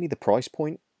 it's mainly the price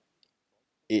point.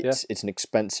 it's an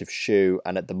expensive shoe,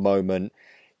 and at the moment,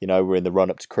 you know, we're in the run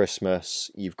up to Christmas.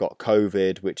 You've got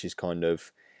COVID, which is kind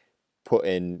of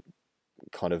putting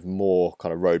kind of more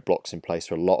kind of roadblocks in place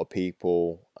for a lot of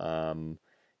people.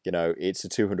 You know, it's a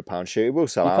 £200 shoe. It will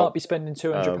sell out. You can't be spending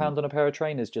 £200 on a pair of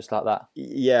trainers just like that.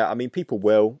 Yeah, I mean, people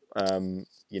will.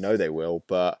 You know, they will,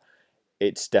 but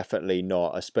it's definitely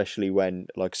not. Especially when,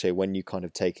 like I say, when you kind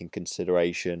of take in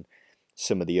consideration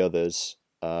some of the others,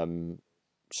 some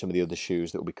of the other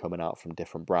shoes that will be coming out from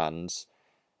different brands.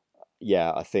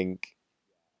 Yeah,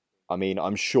 I mean,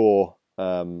 I'm sure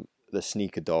the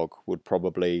Sneaker Dog would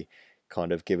probably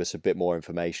kind of give us a bit more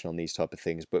information on these type of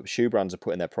things, but shoe brands are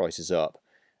putting their prices up.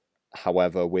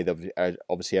 However, with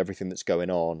obviously everything that's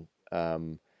going on,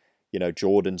 you know,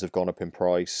 Jordans have gone up in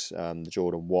price. The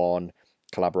Jordan 1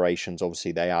 collaborations,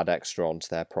 obviously they add extra onto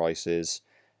their prices.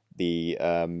 The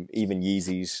even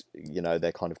Yeezys, you know,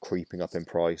 they're kind of creeping up in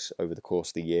price over the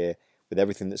course of the year. With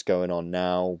everything that's going on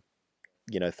now,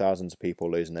 you know, thousands of people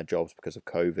losing their jobs because of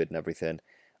COVID and everything.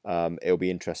 It'll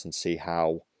be interesting to see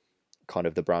how kind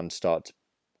of the brands start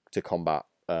to combat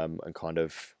and kind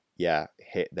of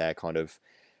hit their kind of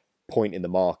point in the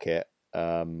market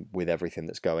with everything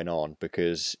that's going on.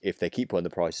 Because if they keep putting the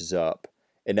prices up,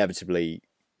 inevitably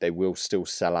they will still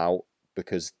sell out,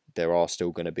 because there are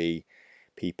still going to be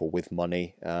people with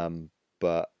money.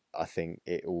 But I think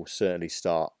it will certainly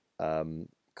start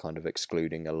kind of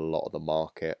excluding a lot of the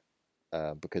market,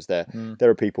 because there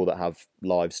are people that have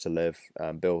lives to live,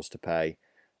 bills to pay,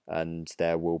 and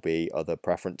there will be other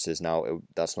preferences. Now,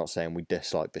 that's not saying we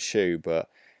dislike the shoe, but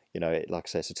you know, like I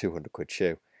say, it's a £200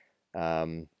 shoe.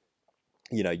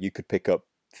 You know, you could pick up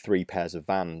 3 pairs of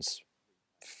Vans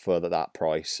for that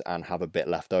price and have a bit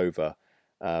left over.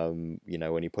 You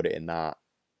know, when you put it in that,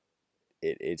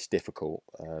 it's difficult.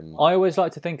 I always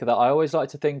like to think of that. I always like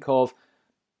to think of,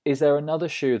 is there another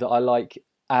shoe that I like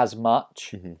as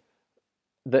much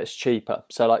that's cheaper?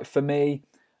 So like for me,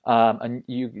 and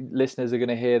you listeners are going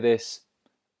to hear this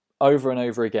over and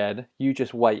over again, you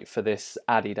just wait for this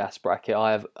Adidas bracket.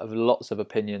 I have lots of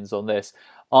opinions on this.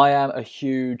 I am a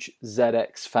huge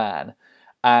ZX fan,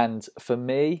 and for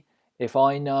me, if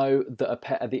I know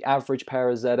that the average pair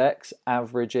of ZX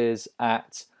averages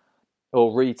at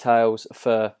or retails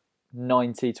for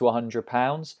 £90 to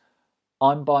 £100,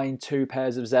 I'm buying 2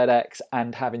 pairs of ZX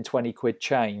and having £20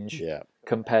 change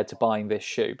compared to buying this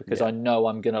shoe, because I know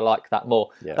I'm going to like that more.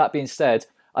 That being said,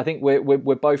 I think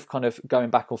we're both kind of going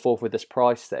back and forth with this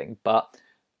price thing, but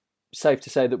safe to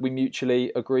say that we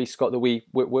mutually agree, Scott, that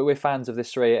we're fans of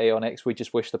this 380 Onyx. We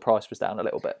just wish the price was down a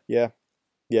little bit. Yeah,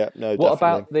 no. What definitely.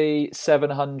 about the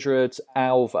 700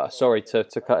 Alva? Sorry to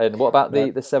cut in. What about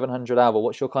the 700 Alva?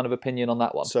 What's your kind of opinion on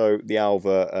that one? So the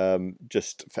Alva,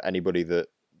 just for anybody that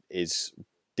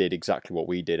did exactly what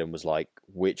we did and was like,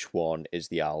 which one is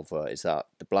the Alva? Is that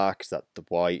the black? Is that the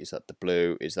white? Is that the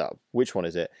blue? Which one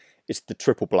is it? It's the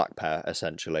triple black pair,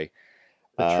 essentially.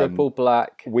 The triple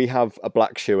black. We have a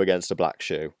black shoe against a black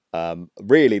shoe.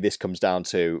 Really, this comes down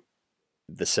to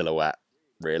the silhouette,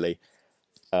 really.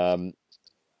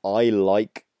 I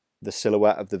like the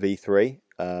silhouette of the V3.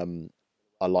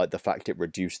 I like the fact it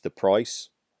reduced the price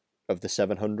of the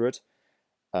 700.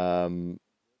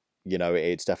 You know,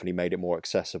 it's definitely made it more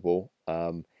accessible.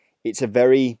 It's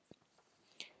a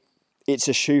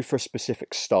shoe for a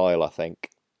specific style, I think.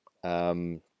 I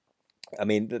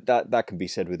mean, that can be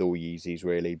said with all Yeezys,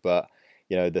 really, but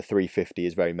you know, the 350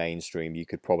 is very mainstream. You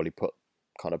could probably put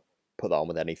that on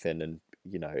with anything, and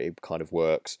you know, it kind of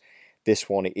works. This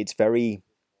one, it's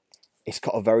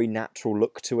got a very natural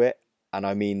look to it, and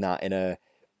I mean that in a,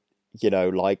 you know,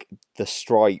 like the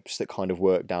stripes that kind of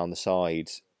work down the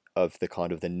sides of the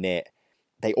kind of the knit,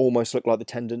 they almost look like the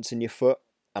tendons in your foot.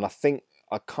 And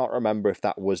I can't remember if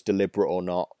that was deliberate or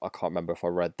not. I can't remember if I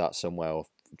read that somewhere or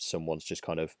if someone's just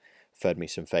kind of fed me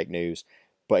some fake news.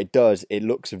 But it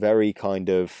looks very kind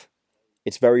of,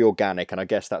 it's very organic, and I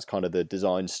guess that's kind of the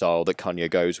design style that Kanye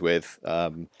goes with.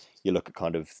 You look at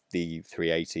kind of the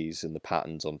 380s and the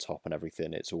patterns on top and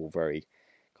everything, it's all very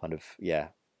kind of,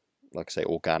 like I say,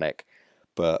 organic.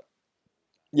 But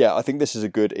yeah, I think this is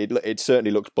it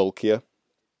certainly looks bulkier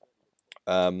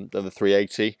than the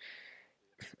 380.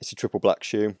 It's a triple black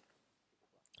shoe.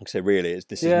 Like I say, really,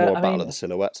 this is more a battle of the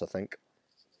silhouettes, I think.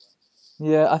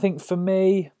 Yeah, I think for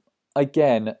me,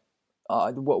 again,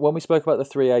 when we spoke about the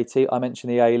 380, I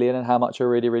mentioned the Alien and how much I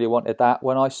really, really wanted that.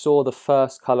 When I saw the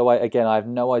first colorway, again, I have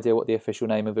no idea what the official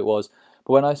name of it was,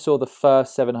 but when I saw the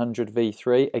first 700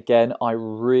 V3, again, I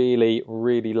really,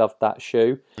 really loved that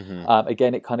shoe.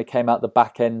 Again, it kind of came out the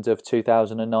back end of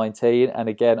 2019, and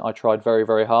again, I tried very,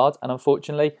 very hard, and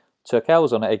unfortunately, took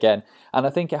L's on it again. And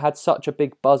I think it had such a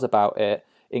big buzz about it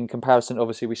in comparison.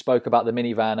 Obviously, we spoke about the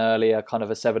minivan earlier, kind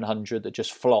of a 700 that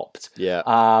just flopped. Yeah.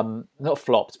 Not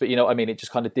flopped, but you know what I mean? It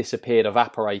just kind of disappeared,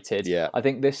 evaporated. Yeah. I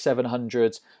think this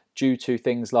 700, due to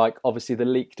things like obviously the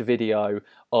leaked video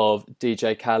of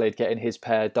DJ Khaled getting his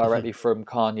pair directly from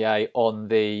Kanye on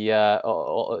the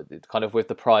kind of with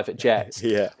the private jets,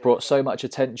 Yeah. brought so much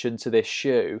attention to this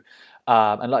shoe.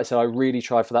 And like I said, I really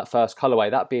tried for that first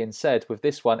colorway. That being said, with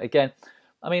this one, again,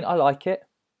 I mean, I like it.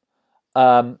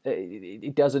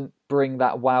 It doesn't bring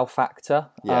that wow factor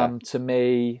to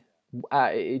me.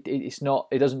 It's not.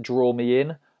 It doesn't draw me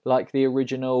in like the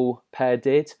original pair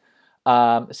did.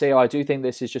 So yeah, I do think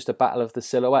this is just a battle of the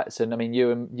silhouettes, and I mean,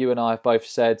 you and I have both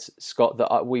said, Scott,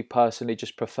 that we personally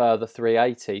just prefer the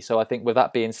 380. So I think with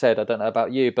that being said, I don't know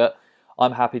about you, but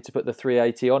I'm happy to put the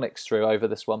 380 Onyx through over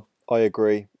this one. I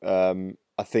agree.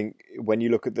 I think when you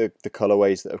look at the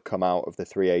colorways that have come out of the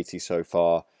 380 so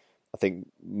far, I think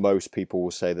most people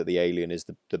will say that the Alien is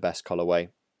the best colorway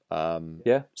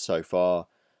so far.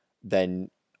 Then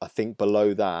I think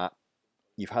below that,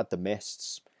 you've had the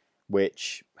Mists,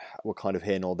 which were kind of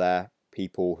here nor there.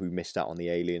 People who missed out on the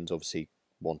Aliens obviously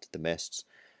wanted the Mists.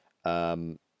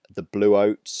 The Blue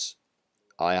Oats,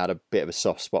 I had a bit of a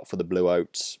soft spot for the Blue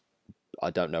Oats.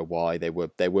 I don't know why. They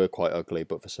were quite ugly,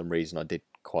 but for some reason I did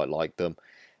quite like them.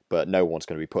 But no one's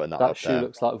going to be putting that up there. That shoe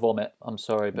looks like vomit. I'm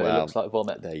sorry, but it looks like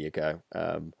vomit. There you go.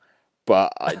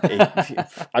 But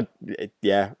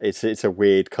it's a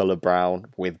weird colour brown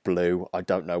with blue. I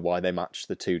don't know why they matched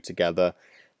the two together.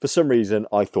 For some reason,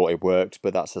 I thought it worked,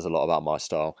 but that says a lot about my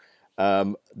style.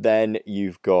 Then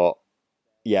you've got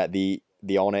the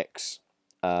Onyx.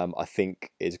 I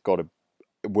think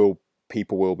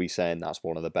people will be saying that's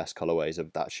one of the best colourways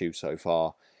of that shoe so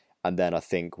far. And then I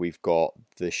think we've got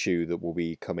the shoe that will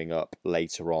be coming up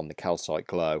later on, the Calcite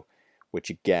Glow,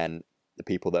 which again, the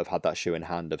people that have had that shoe in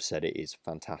hand have said it is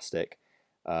fantastic.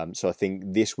 So I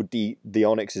think this would be, the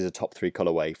Onyx is a top 3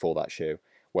 colourway for that shoe,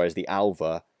 whereas the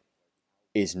Alva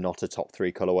is not a top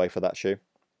 3 colourway for that shoe.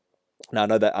 Now I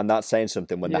know that, and that's saying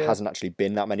something when there hasn't actually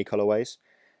been that many colourways.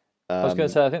 I was going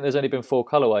to say, I think there's only been 4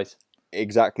 colourways.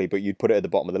 Exactly, but you'd put it at the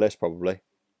bottom of the list probably.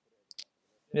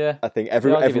 Yeah, I think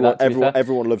everyone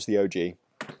loves the OG.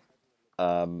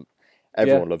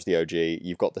 Everyone loves the OG.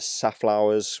 You've got the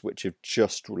Safflowers, which have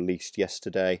just released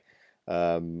yesterday,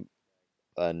 and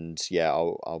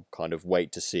I'll kind of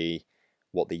wait to see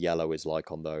what the yellow is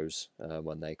like on those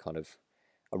when they kind of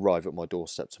arrive at my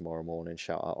doorstep tomorrow morning.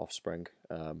 Shout out Offspring.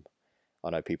 I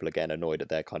know people are getting annoyed at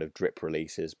their kind of drip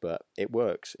releases, but it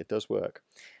works. It does work.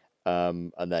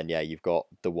 And then you've got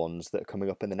the ones that are coming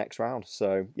up in the next round.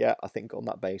 So I think on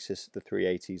that basis, the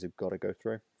 380s have got to go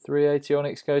through. 380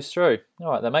 Onyx goes through. All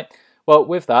right then, mate. Well,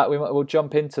 with that, we'll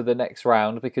jump into the next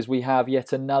round because we have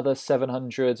yet another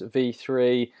 700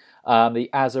 V3, the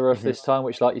Azeroth this time,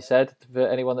 which, like you said, for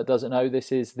anyone that doesn't know,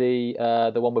 this is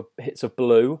the one with hits of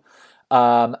blue,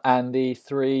 and the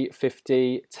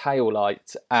 350 tail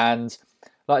light. And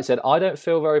like I said, I don't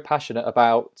feel very passionate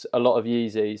about a lot of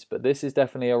Yeezys, but this is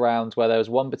definitely a round where there's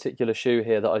one particular shoe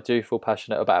here that I do feel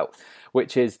passionate about,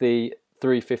 which is the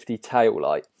 350 tail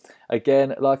light.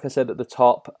 Again, like I said at the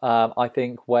top, I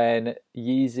think when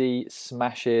Yeezy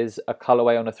smashes a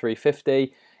colorway on a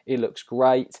 350, it looks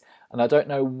great. And I don't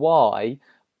know why,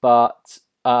 but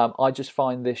I just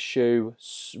find this shoe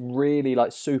really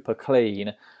like super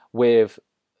clean with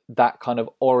that kind of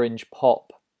orange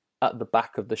pop at the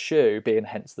back of the shoe, being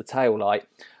hence the tail light.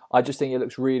 I just think it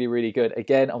looks really, really good.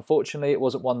 Again, unfortunately, it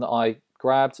wasn't one that I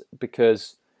grabbed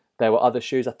because there were other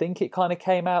shoes. I think it kind of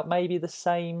came out maybe the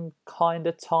same kind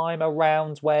of time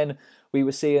around when we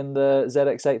were seeing the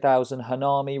ZX8000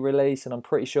 Hanami release, and I'm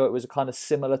pretty sure it was a kind of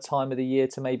similar time of the year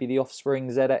to maybe the Offspring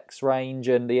ZX range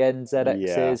and the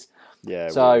NZXs. Yeah.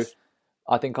 So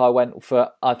I think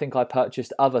I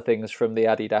purchased other things from the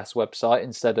Adidas website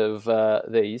instead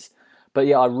of these. But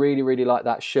yeah, I really, really like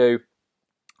that shoe.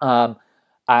 And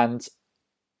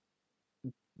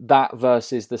that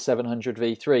versus the 700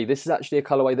 V3. This is actually a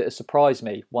colorway that has surprised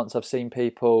me once I've seen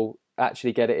people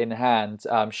actually get it in hand.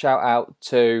 Shout out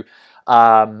to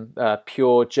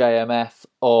Pure JMF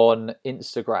on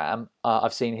Instagram.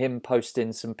 I've seen him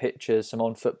posting some pictures, some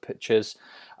on-foot pictures,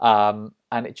 and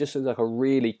it just looks like a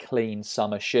really clean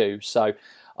summer shoe. So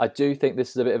I do think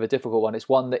this is a bit of a difficult one. It's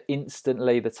one that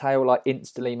the tail light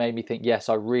instantly made me think, yes,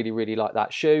 I really, really like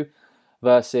that shoe,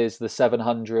 versus the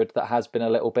 700 that has been a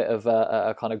little bit of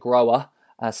a kind of grower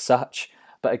as such.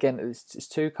 But again, it's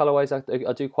two colorways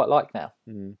I do quite like now.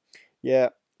 Yeah,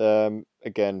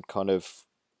 again, kind of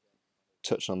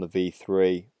touching on the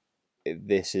V3,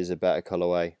 this is a better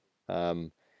colorway.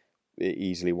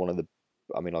 Easily one of the,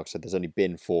 I mean, like I said, there's only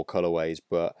been 4 colorways,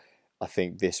 but I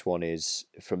think this one is,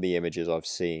 from the images I've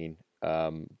seen,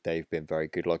 they've been very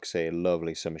good. Like I say, a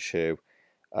lovely summer shoe.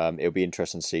 It'll be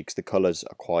interesting to see because the colours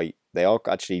they are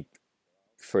actually,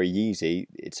 for a Yeezy,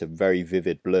 it's a very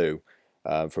vivid blue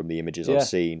from the images I've Yeah,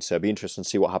 seen. So it'll be interesting to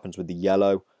see what happens with the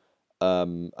yellow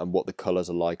and what the colours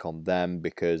are like on them,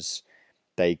 because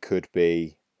they could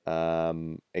be,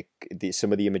 some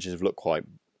of the images have looked quite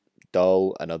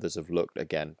dull and others have looked,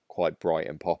 again, quite bright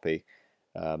and poppy.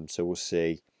 So we'll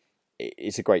see.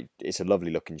 It's a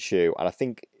lovely looking shoe, and I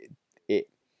think it,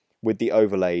 with the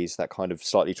overlays, that kind of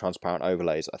slightly transparent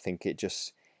overlays, I think it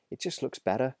just looks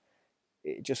better.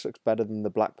 It just looks better than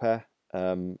the black pair.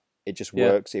 It just yeah.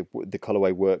 works. The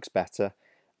colorway works better.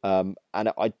 And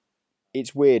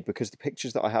it's weird because the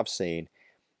pictures that I have seen,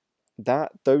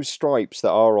 that those stripes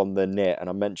that are on the knit, and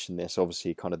I mentioned this,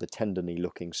 obviously, kind of the tendony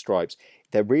looking stripes,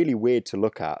 they're really weird to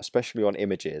look at, especially on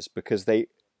images, because they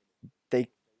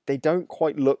they don't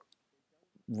quite look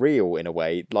real in a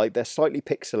way. Like, they're slightly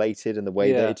pixelated in the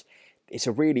way that Yeah. it's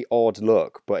a really odd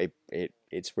look, but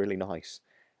it's really nice.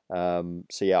 So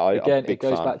yeah, I'm a Again, it big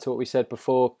goes fan. back to what we said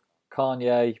before.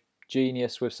 Kanye,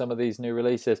 genius with some of these new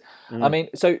releases. I Mm, mean,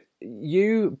 so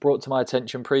you brought to my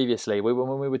attention previously, when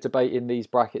we were debating these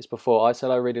brackets before, I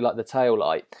said I really like the tail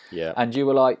light. yeah, And you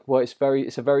were like, well, it's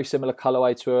a very similar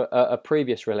colorway to a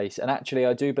previous release. And actually,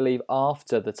 I do believe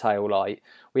after the tail light,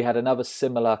 we had another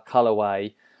similar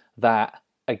colorway that,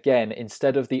 again,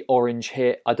 instead of the orange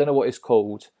hit, I don't know what it's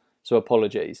called, so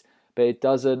apologies, but it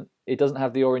doesn't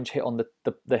have the orange hit on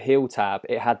the heel tab.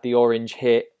 It had the orange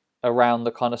hit around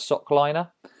the kind of sock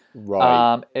liner.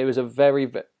 right. It was a very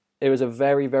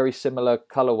very similar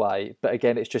colorway, but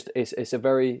again, it's a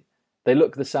very, they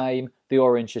look the same. The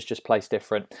orange is just placed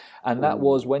different, and that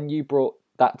was Ooh, when you brought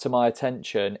that to my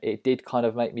attention. It did kind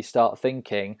of make me start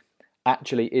thinking,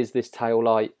 actually, is this tail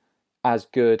light as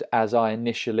good as I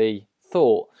initially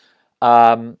thought?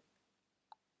 Um,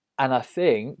 and I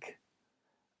think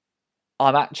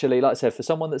I'm actually, like I said, for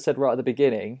someone that said right at the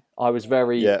beginning, I was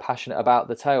very yeah. passionate about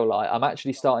the tail light. I'm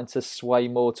actually starting to sway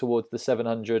more towards the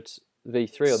 700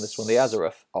 V3 on this one, the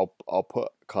Azareth. I'll put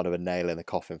kind of a nail in the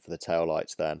coffin for the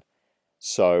taillights then.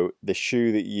 So the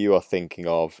shoe that you are thinking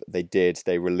of,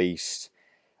 they released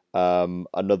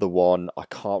another one. I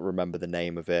can't remember the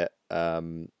name of it.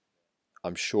 I'm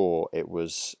sure it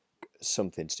was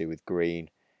something to do with green.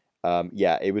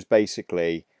 Yeah, it was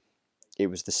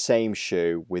the same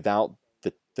shoe without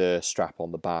the strap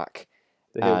on the back,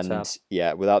 The heel and tab.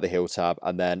 yeah, without the heel tab,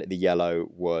 and then the yellow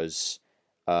was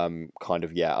kind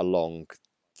of, yeah, along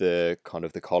the kind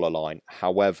of the collar line.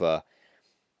 However,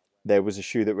 there was a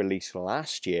shoe that released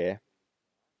last year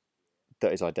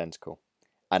that is identical,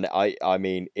 and I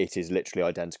mean, it is literally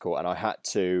identical, and I had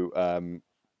to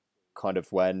kind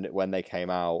of, when they came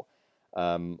out,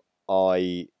 um,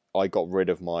 I got rid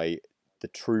of the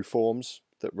True Forms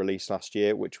that released last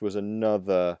year, which was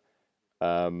another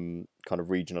kind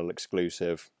of regional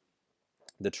exclusive.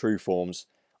 The True Forms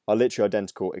are literally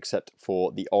identical, except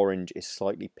for the orange is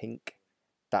slightly pink.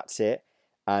 That's it.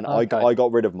 And Okay. I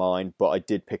got rid of mine, but I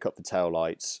did pick up the tail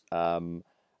lights. And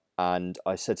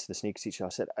I said to the sneaker teacher, I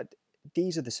said,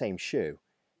 these are the same shoe.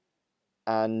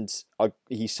 And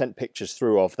he sent pictures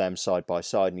through of them side by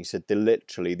side, and he said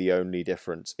literally the only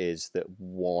difference is that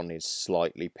one is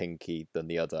slightly pinky than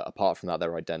the other. Apart from that,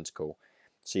 they're identical.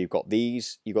 So you've got the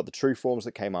True Forms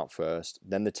that came out first,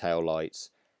 then the tail lights,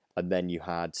 and then you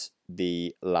had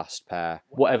the last pair.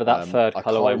 Whatever that third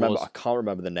colorway I was. can't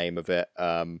remember the name of it.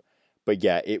 But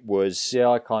yeah, Yeah,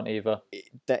 I can't either.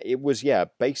 it was, yeah,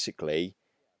 basically,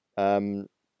 um,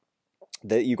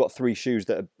 that you got three shoes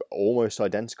that are almost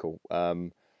identical.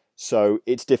 So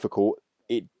it's difficult.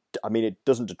 I mean, it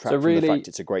doesn't So detract from the fact really,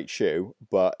 it's a great shoe,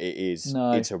 but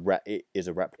no. it is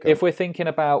a replica. If we're thinking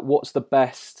about what's the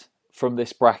best from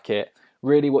this bracket,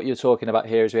 really what you're talking about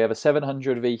here is we have a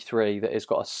 700 V3 that has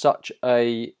got such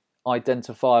a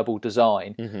identifiable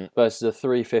design Hmm. versus a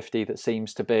 350 that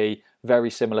seems to be very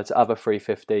similar to other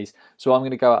 350s. So I'm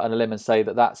going to go out on a limb and say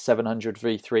that 700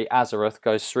 V3 Azareth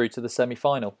goes through to the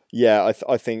semi-final. Yeah,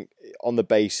 I think on the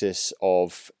basis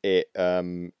of it,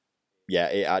 yeah,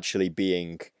 it actually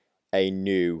being a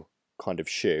new kind of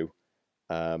shoe,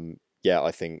 yeah,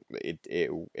 I think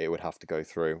it would have to go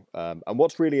through. And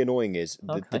what's really annoying is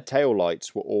the Okay. tail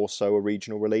lights were also a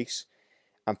regional release,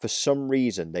 and for some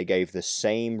reason they gave the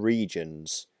same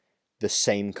regions the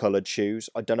same coloured shoes.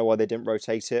 I don't know why they didn't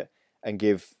rotate it and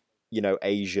give,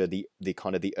 Asia the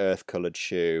kind of the earth coloured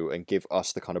shoe, and give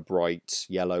us the kind of bright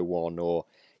yellow one, or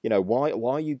why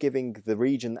are you giving the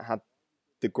region that had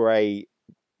the grey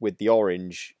with the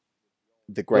orange,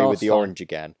 the grey with Last the time. orange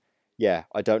again? Yeah,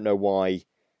 I don't know why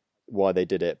why they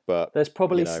did it, but There's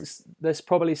probably there's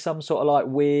probably some sort of like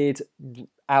weird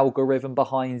algorithm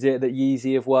behind it that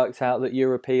Yeezy have worked out that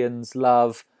Europeans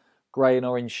love grey and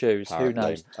orange shoes. Who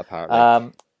knows?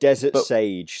 Apparently. Desert but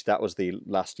Sage, that was the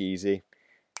last Yeezy.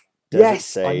 Yes,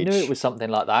 Sage. I knew it was something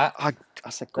like that. I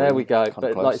said green, there we go.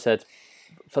 But like I said,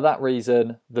 for that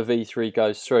reason, the V3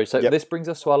 goes through. So this brings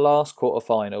us to our last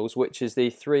quarterfinals, which is the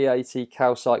 380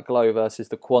 Calcite Glow versus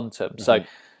the Quantum. Mm-hmm. So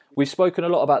we've spoken a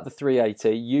lot about the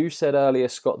 380. You said earlier,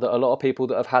 Scott, that a lot of people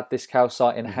that have had this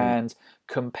Calcite in hand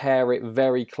compare it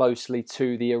very closely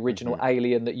to the original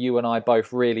Alien that you and I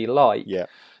both really like. Yeah.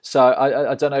 So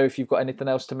I don't know if you've got anything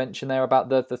else to mention there about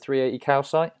the 380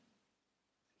 Calcite.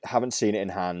 Haven't seen it in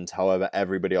hand. However,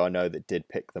 everybody I know that did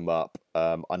pick them up,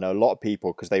 I know a lot of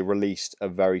people because they released a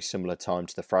very similar time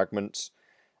to the Fragments,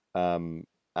 and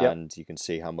you can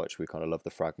see how much we kind of love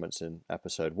the Fragments in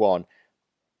episode 1.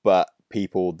 But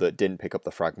people that didn't pick up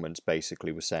the Fragments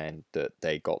basically were saying that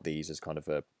they got these as kind of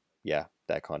their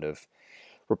kind of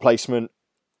replacement,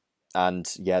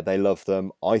 and they love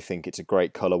them. I think it's a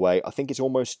great colorway. I think it's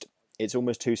almost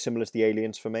too similar to the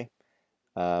Aliens for me,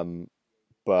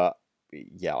 but.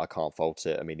 Yeah, I can't fault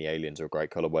it. I mean, the Aliens are a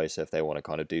great colourway, so if they want to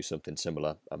kind of do something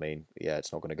similar, I mean,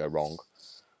 it's not going to go wrong.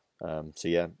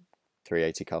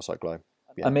 380 Calcite Glow.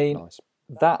 Yeah, I mean, nice.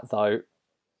 That though,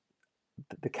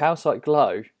 the Calcite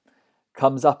Glow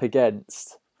comes up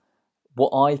against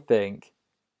what I think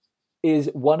is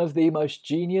one of the most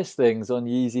genius things on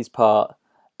Yeezy's part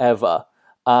ever.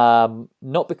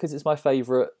 Not because it's my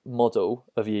favourite model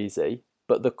of Yeezy,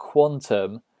 but the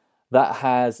Quantum that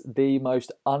has the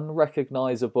most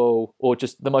unrecognisable or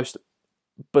just the most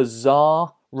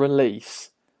bizarre release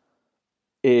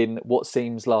in what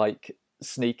seems like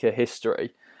sneaker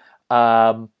history.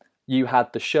 You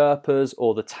had the Sherpas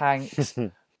or the tanks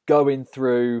going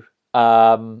through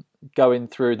the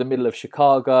middle of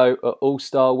Chicago at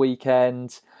All-Star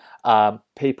Weekend.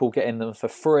 People getting them for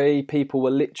free. People were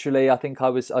literally, I think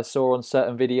I saw on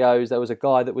certain videos, there was a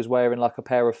guy that was wearing like a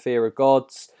pair of Fear of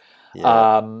Gods.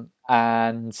 Yeah.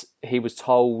 And he was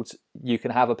told you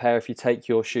can have a pair if you take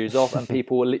your shoes off, and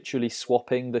people were literally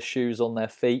swapping the shoes on their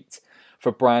feet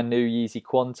for brand new Yeezy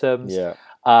Quantums. Yeah.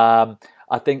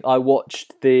 I think I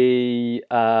watched the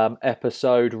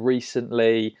episode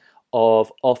recently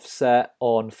of Offset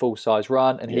on Full Size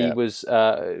Run, and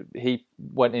he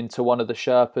went into one of the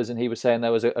Sherpas, and he was saying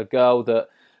there was a girl that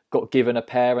got given a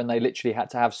pair, and they literally had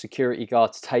to have security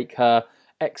guards take her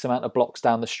X amount of blocks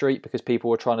down the street because people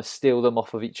were trying to steal them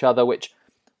off of each other, which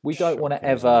we don't want to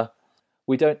ever.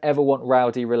 We don't ever want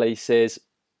rowdy releases.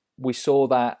 We saw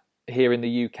that here in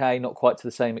the UK, not quite to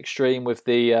the same extreme with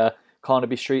the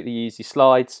Carnaby Street, the Yeezy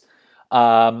Slides.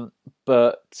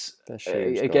 But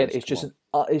again,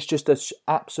 it's just an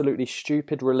absolutely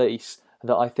stupid release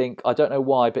that I think, I don't know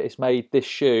why, but it's made this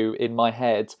shoe in my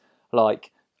head like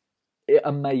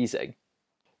amazing.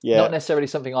 Yeah. Not necessarily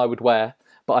something I would wear,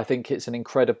 but I think it's an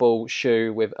incredible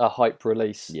shoe with a hype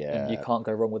release. Yeah. And you can't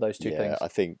go wrong with those two things. I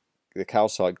think the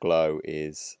Calcite Glow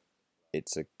it's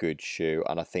a good shoe.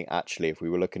 And I think actually if we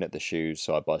were looking at the shoes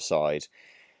side by side,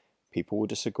 people will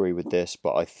disagree with this,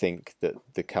 but I think that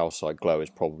the Calcite Glow is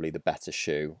probably the better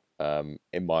shoe.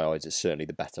 In my eyes, it's certainly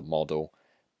the better model.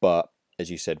 But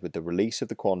as you said, with the release of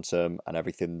the Quantum and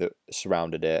everything that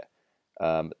surrounded it,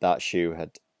 that shoe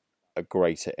had a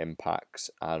greater impact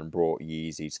and brought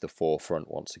Yeezy to the forefront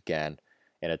once again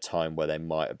in a time where they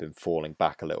might have been falling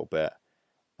back a little bit.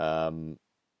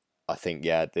 I think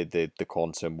the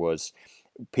Quantum was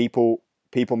people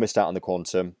missed out on the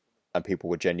Quantum, and people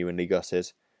were genuinely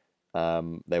gutted.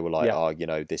 They were like,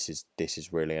 this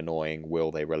is really annoying.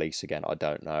 Will they release again? I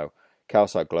don't know.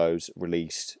 Calcite Glows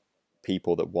released.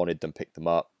 People that wanted them picked them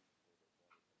up.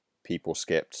 People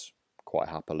skipped quite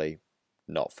happily,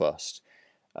 not fussed.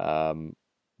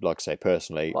 Like I say,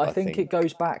 personally, I think it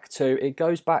goes back to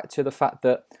the fact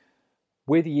that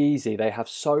with Yeezy they have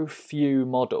so few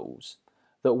models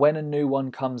that when a new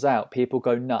one comes out, people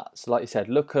go nuts. Like you said,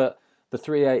 look at the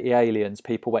 380 Aliens.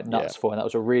 People went nuts for, and that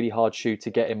was a really hard shoe to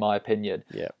get, in my opinion.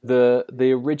 Yeah.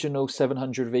 The original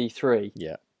 700 V3.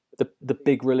 Yeah. The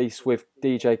big release with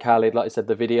DJ Khaled, like I said,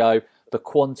 the video. The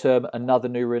Quantum, another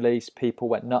new release, people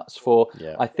went nuts for.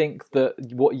 Yeah. I think that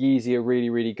what Yeezy are really,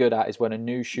 really good at is when a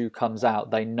new shoe comes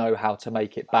out, they know how to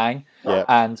make it bang. Yeah.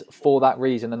 And for that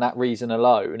reason, and that reason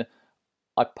alone,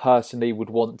 I personally would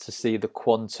want to see the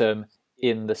Quantum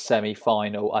in the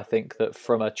semi-final. I think that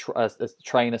from a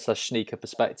trainer/sneaker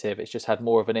perspective, it's just had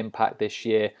more of an impact this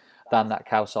year than that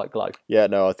Calcite Glow. Yeah,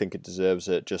 no, I think it deserves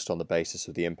it just on the basis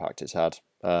of the impact it's had.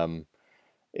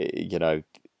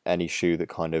 Any shoe that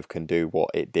kind of can do what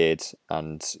it did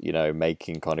and,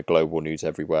 making kind of global news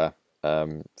everywhere,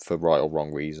 for right or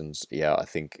wrong reasons, yeah, I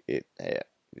think it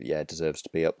deserves to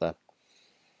be up there.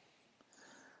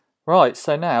 Right,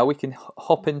 so now we can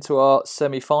hop into our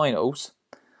semi-finals.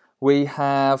 We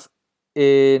have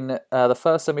in the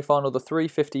first semi-final the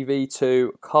 350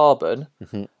 V2 Carbon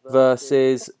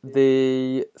versus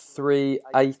the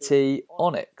 380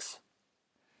 Onyx.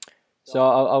 So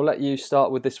I'll let you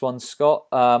start with this one, Scott.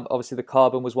 Obviously, the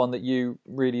Carbon was one that you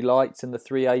really liked, and the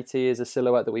 380 is a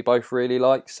silhouette that we both really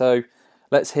like. So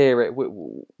let's hear it.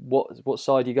 What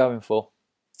side are you going for?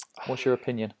 What's your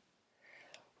opinion?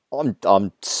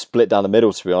 I'm split down the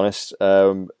middle, to be honest.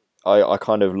 I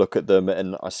kind of look at them,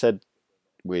 and I said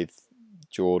with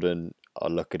Jordan, I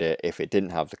look at it, if it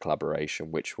didn't have the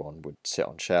collaboration, which one would sit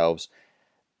on shelves?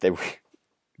 They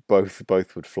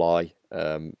both would fly.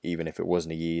 Even if it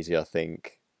wasn't a Yeezy, I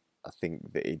think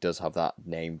that it does have that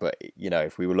name. But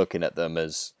if we were looking at them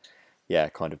as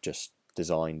kind of just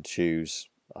designed shoes,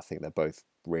 I think they're both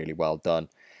really well done.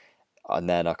 And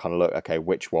then I kind of look, okay,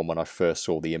 which one, when I first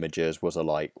saw the images, was I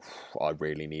like, I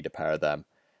really need a pair of them?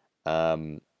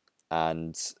 And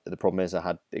the problem is I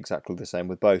had exactly the same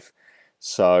with both.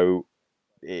 So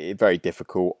very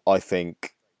difficult. I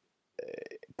think,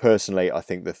 personally, I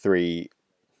think the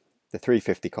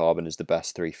 350 Carbon is the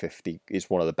best 350, is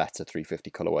one of the better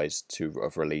 350 colorways to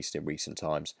have released in recent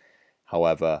times.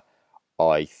 However,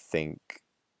 I think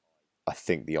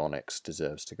the Onyx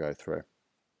deserves to go through.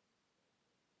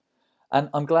 And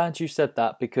I'm glad you said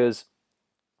that, because,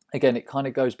 again, it kind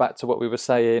of goes back to what we were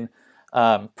saying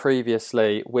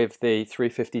previously with the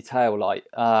 350 Taillight.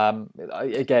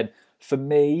 Again, for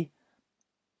me,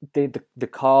 the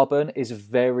Carbon is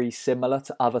very similar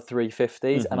to other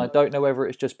 350s, and I don't know whether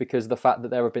it's just because of the fact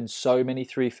that there have been so many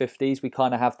 350s, we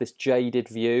kind of have this jaded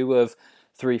view of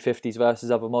 350s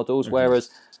versus other models, whereas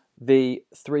the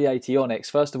 380 Onyx,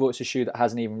 first of all, it's a shoe that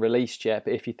hasn't even released yet.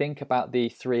 But if you think about the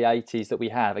 380s that we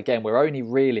have, again, we're only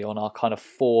really on our kind of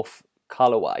fourth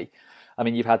colorway. I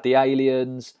mean, you've had the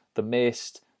Aliens, the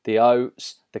Mist, the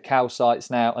Oats, the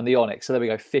Calcites now, and the Onyx. So there we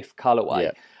go, fifth colorway.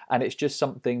 Yeah. And it's just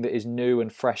something that is new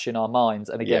and fresh in our minds.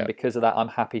 And again, because of that, I'm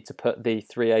happy to put the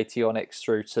 380 Onyx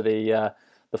through to the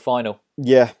final.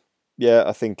 Yeah,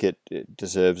 I think it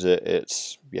deserves it.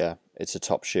 It's a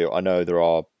top shoe. I know there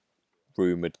are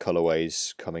rumoured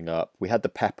colourways coming up. We had the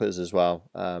Peppers as well.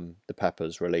 The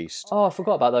Peppers released. Oh, I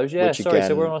forgot about those. Yeah, sorry. Again,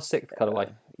 so we're on a sixth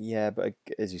colourway. But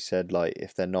as you said, like,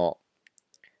 if they're not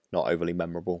overly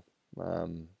memorable,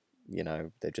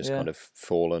 they've just kind of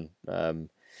fallen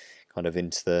kind of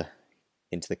into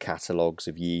the catalogues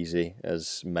of Yeezy,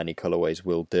 as many colourways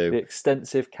will do. The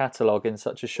extensive catalogue in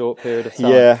such a short period of time.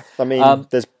 Yeah, I mean,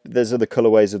 there's other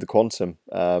colourways of the Quantum,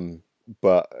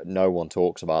 but no one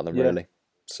talks about them really.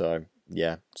 So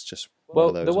it's just one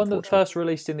of those, the one that first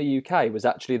released in the UK was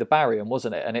actually the Barium,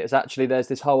 wasn't it? And it's actually, there's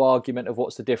this whole argument of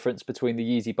what's the difference between the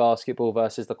Yeezy Basketball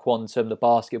versus the Quantum. The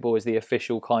Basketball is the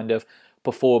official kind of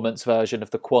performance version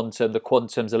of the Quantum. The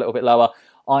Quantum's a little bit lower.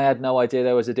 I had no idea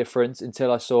there was a difference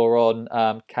until I saw on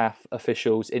CAF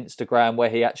Official's Instagram, where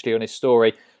he actually, on his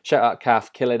story, shout out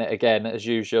CAF, killing it again as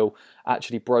usual,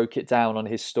 actually broke it down on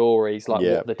his stories, like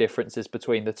what the difference is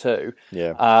between the two.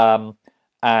 Yeah.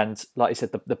 And like I said,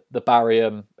 the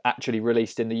Barium actually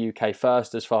released in the UK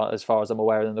first, as far as I'm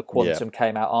aware, and then the Quantum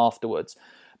came out afterwards.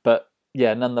 But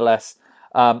nonetheless,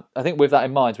 I think with that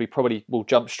in mind, we probably will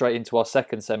jump straight into our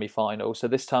second semi-final. So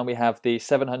this time we have the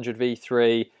 700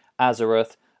 V3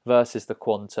 Azereth versus the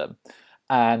Quantum.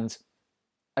 And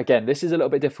again, this is a little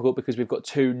bit difficult because we've got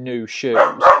two new shoes.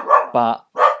 But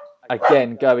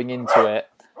again, going into it,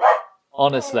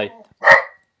 honestly,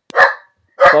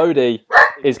 Bodie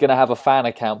is going to have a fan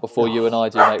account before you and I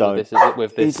do, mate,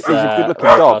 with this. He's a good-looking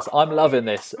dog. I'm loving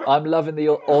this. I'm loving the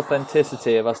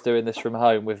authenticity of us doing this from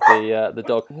home with the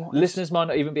dog. Listeners might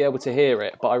not even be able to hear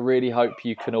it, but I really hope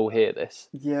you can all hear this.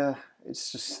 Yeah,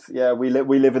 it's just we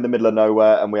live in the middle of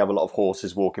nowhere, and we have a lot of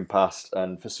horses walking past,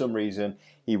 and for some reason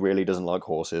he really doesn't like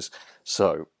horses.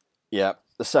 So the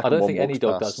second one. I don't think any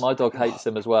dog does. My dog hates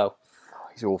them as well.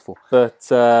 He's awful. But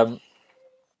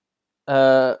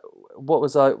what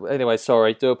was I? Anyway,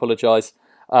 sorry. Do apologise.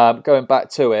 Going back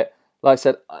to it, like I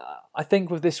said, I think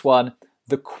with this one,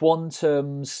 the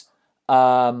Quantum's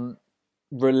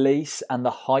release and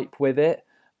the hype with it,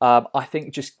 I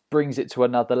think just brings it to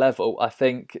another level. I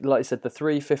think, like I said, the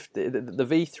 350, the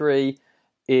V3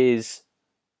 is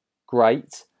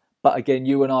great. But again,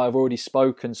 you and I have already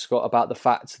spoken, Scott, about the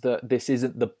fact that this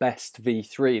isn't the best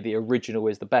V3. The original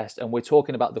is the best. And we're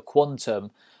talking about the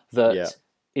Quantum that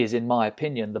is, in my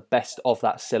opinion, the best of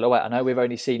that silhouette. I know we've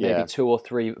only seen maybe two or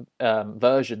three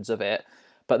versions of it,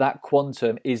 but that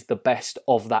Quantum is the best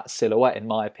of that silhouette, in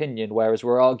my opinion, whereas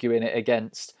we're arguing it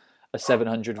against a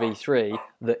 700 V3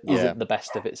 that isn't the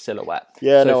best of its silhouette.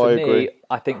 Yeah, so no, for I me, agree.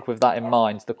 I think with that in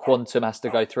mind, the Quantum has to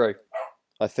go through.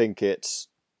 I think it's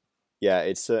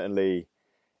certainly,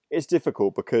 it's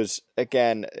difficult because,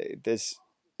 again, it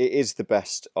is the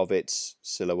best of its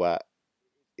silhouette.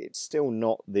 It's still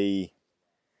not I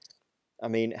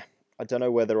mean, I don't know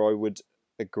whether I would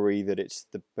agree that it's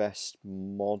the best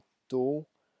model.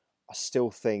 I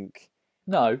still think...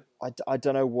 No. I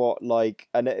don't know what, like...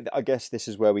 And I guess this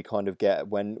is where we kind of get,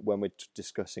 when we're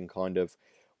discussing kind of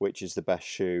which is the best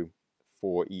shoe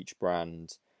for each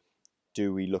brand,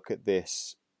 do we look at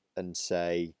this and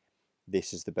say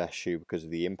this is the best shoe because of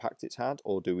the impact it's had,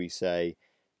 or do we say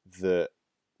that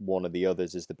one of the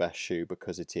others is the best shoe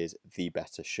because it is the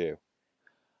better shoe?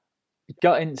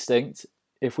 Gut instinct,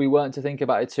 if we weren't to think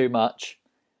about it too much,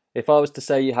 if I was to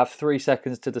say you have 3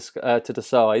 seconds to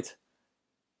decide,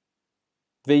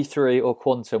 V3 or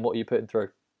Quantum, what are you putting through?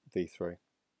 V3.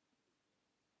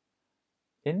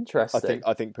 Interesting.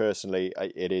 I think personally,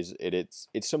 it's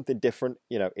something different.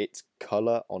 You know, it's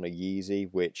colour on a Yeezy,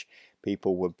 which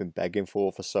people have been begging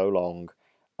for so long,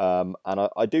 and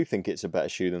I do think it's a better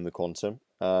shoe than the Quantum.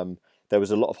 There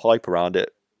was a lot of hype around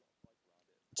it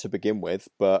to begin with,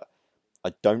 but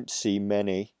I don't see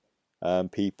many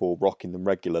people rocking them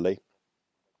regularly.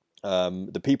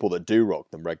 The people that do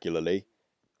rock them regularly,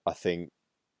 I think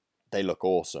they look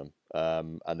awesome,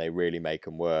 and they really make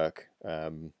them work.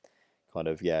 Kind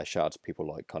of, shout out to people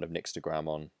like kind of Nixtagram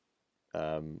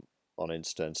on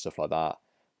Insta and stuff like that.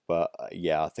 But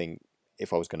I think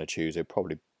if I was going to choose, it'd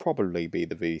probably be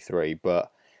the V3.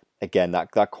 But again,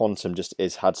 that Quantum just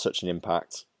has had such an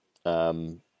impact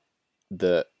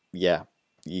that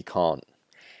you can't.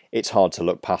 It's hard to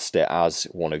look past it as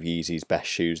one of Yeezy's best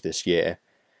shoes this year.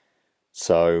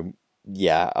 So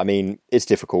I mean, it's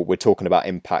difficult. We're talking about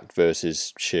impact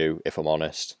versus shoe, if I'm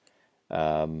honest.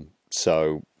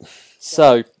 So,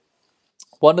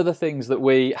 one of the things that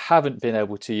we haven't been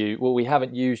able to use, well, we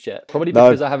haven't used yet, probably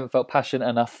because I haven't felt passionate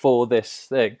enough for this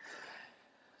thing.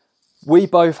 We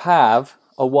both have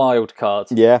a wild card.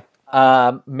 Yeah.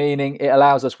 Meaning it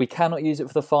allows us, we cannot use it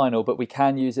for the final, but we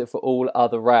can use it for all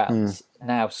other rounds.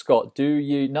 Now, Scott,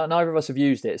 neither of us have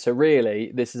used it. So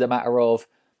really, this is a matter of,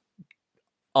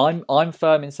 I'm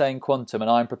firm in saying Quantum, and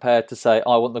I'm prepared to say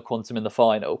I want the Quantum in the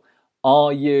final.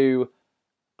 Are you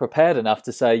prepared enough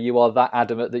to say you are that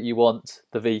adamant that you want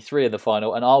the V3 in the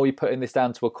final, and are we putting this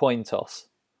down to a coin toss?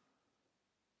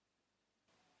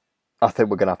 I think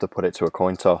we're going to have to put it to a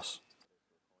coin toss.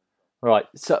 Right,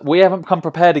 so we haven't come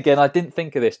prepared again. I didn't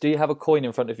think of this. Do you have a coin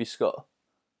in front of you, Scott?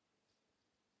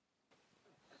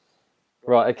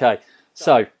 Right, okay.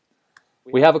 So,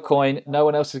 we have a coin. No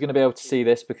one else is going to be able to see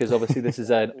this because obviously this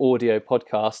is an audio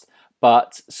podcast.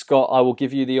 But, Scott, I will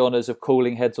give you the honours of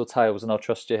calling heads or tails, and I'll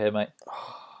trust you here, mate.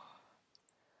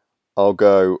 I'll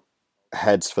go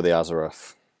heads for the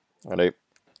Azareth. Ready?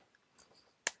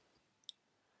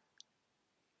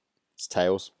 It's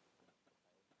tails.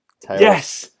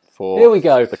 Yes! Here we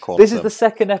go. This is the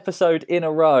second episode in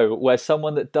a row where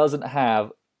someone that doesn't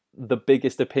have the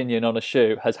biggest opinion on a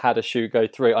shoe has had a shoe go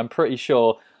through. I'm pretty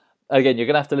sure, again, you're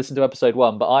going to have to listen to episode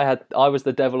 1, but I was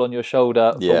the devil on your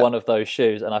shoulder for one of those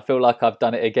shoes, and I feel like I've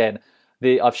done it again.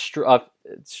 I've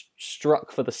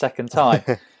struck for the second time.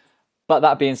 But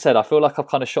that being said, I feel like I've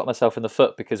kind of shot myself in the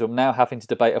foot because I'm now having to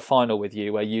debate a final with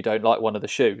you where you don't like one of the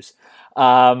shoes.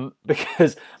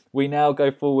 Because we now go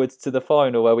forward to the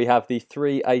final where we have the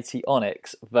 380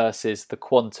 Onyx versus the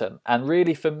Quantum. And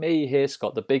really for me here,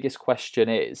 Scott, the biggest question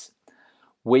is,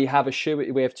 we have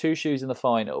two shoes in the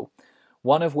final,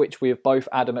 one of which we have both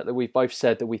we've both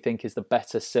said that we think is the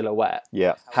better silhouette.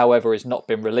 Yeah. However, has not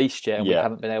been released yet and we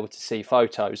haven't been able to see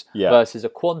photos. Yeah. Versus a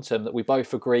Quantum that we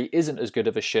both agree isn't as good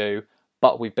of a shoe,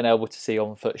 but we've been able to see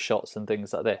on-foot shots and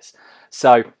things like this.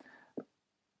 So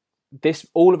this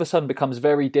all of a sudden becomes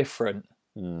very different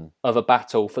of a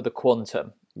battle for the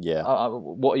Quantum. Yeah.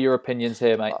 What are your opinions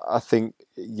here, mate? I think,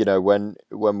 when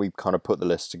we kind of put the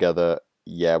list together,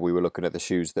 we were looking at the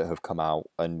shoes that have come out,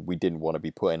 and we didn't want to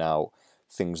be putting out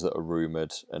things that are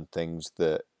rumoured and things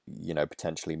that,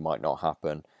 potentially might not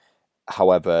happen.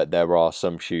 However, there are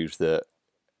some shoes that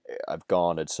have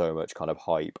garnered so much kind of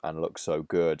hype and look so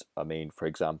good. I mean, for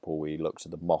example, we looked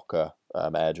at the Mocha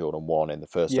Air Jordan 1 in the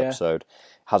first episode.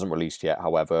 Hasn't released yet,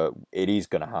 however, it is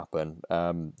going to happen.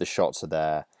 The shots are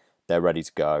there, they're ready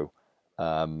to go,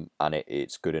 and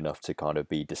it's good enough to kind of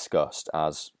be discussed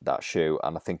as that shoe.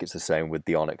 And I think it's the same with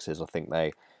the Onyxes. I think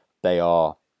they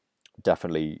are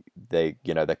definitely, they're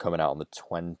coming out on the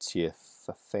 20th,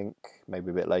 I think,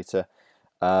 maybe a bit later.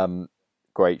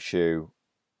 great shoe,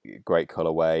 great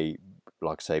colorway.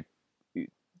 Like I say,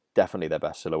 definitely their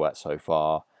best silhouette so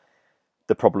far.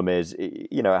 The problem is,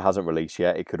 it hasn't released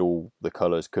yet. The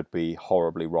colours could be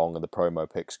horribly wrong, and the promo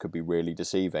pics could be really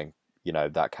deceiving.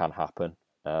 That can happen.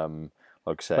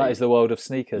 Like I say, that is the world of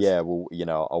sneakers. Yeah, well,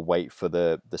 I'll wait for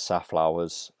the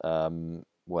safflowers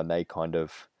when they kind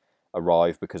of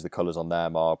arrive, because the colours on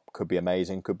them could be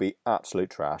amazing, could be absolute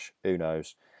trash. Who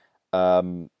knows?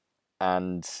 And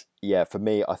yeah, for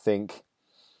me, I think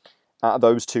out of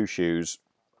those two shoes,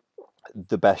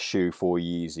 the best shoe for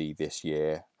Yeezy this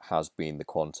year has been the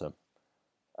Quantum.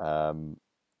 I'm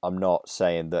not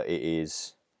saying that it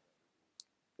is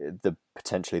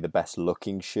potentially the best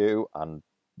looking shoe, and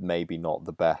maybe not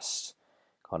the best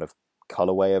kind of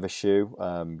colorway of a shoe.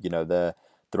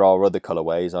 There are other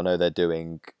colorways. I know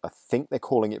I think they're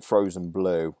calling it Frozen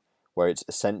Blue, where it's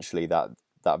essentially that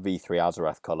V3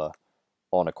 Azareth color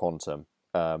on a Quantum,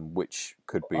 which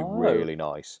could be really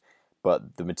nice.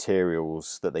 But the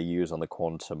materials that they use on the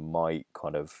Quantum might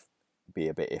kind of be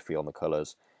a bit iffy on the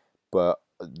colours. But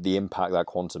the impact that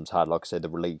Quantum's had, like I said, the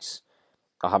release,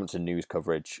 I haven't seen news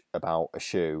coverage about a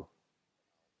shoe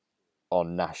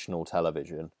on national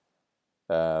television.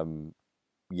 I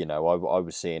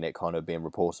was seeing it kind of being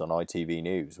reported on ITV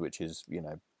News, which is,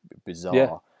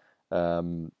 bizarre.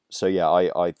 Yeah.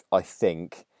 I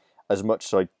think, as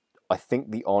much as I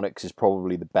think the Onyx is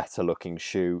probably the better looking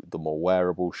shoe, the more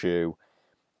wearable shoe.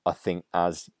 I think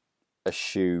as a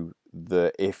shoe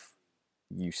that if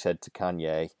you said to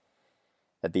Kanye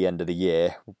at the end of the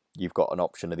year, you've got an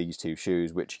option of these two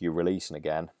shoes, which you're releasing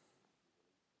again,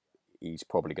 he's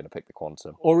probably going to pick the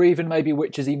Quantum. Or even maybe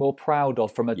which is he more proud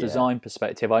of from a design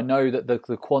perspective. I know that the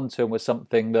Quantum was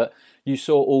something that you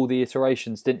saw all the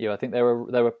iterations, didn't you? I think there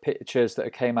were pictures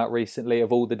that came out recently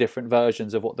of all the different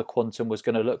versions of what the Quantum was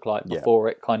going to look like before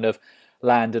it kind of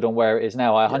landed on where it is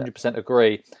now. I 100%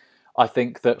 agree. I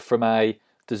think that from a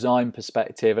design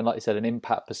perspective, and like you said, an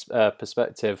impact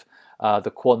perspective,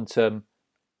 the Quantum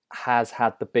has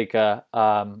had the bigger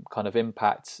kind of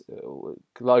impact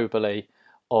globally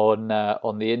on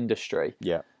the industry.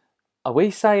 Yeah. Are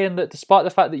we saying that despite the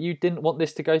fact that you didn't want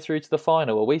this to go through to the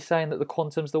final, are we saying that the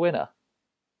Quantum's the winner?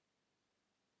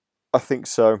 I think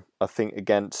so. I think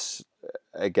against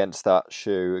that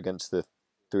shoe, against the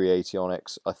 380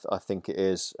 Onyx, I think it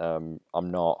is. I'm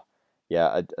not.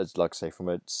 Yeah, as like I say, from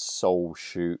a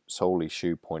solely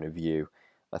shoe point of view,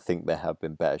 I think there have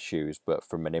been better shoes, but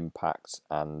from an impact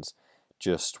and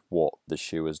just what the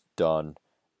shoe has done,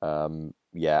 and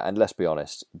let's be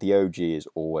honest, the OG is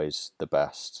always the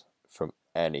best from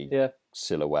any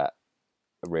silhouette.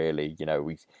 Really,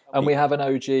 we have an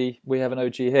OG. We have an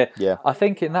OG here. Yeah. I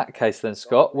think in that case, then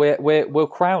Scott, we'll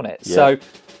crown it. Yeah. So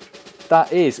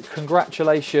that is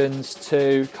congratulations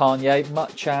to Kanye.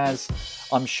 Much as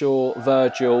I'm sure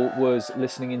Virgil was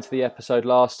listening into the episode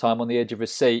last time on the edge of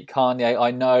his seat, Kanye, I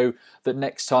know that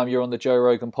next time you're on the Joe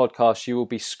Rogan podcast, you will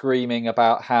be screaming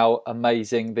about how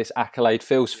amazing this accolade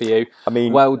feels for you. I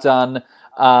mean, well done.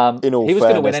 In all he was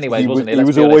going to win anyway, wasn't he? He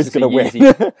was always going to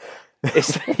win.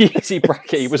 It's the easy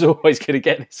bracket. He was always going to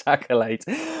get this accolade.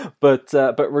 But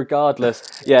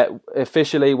regardless,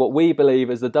 officially what we believe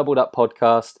is the Doubled Up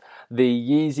podcast, the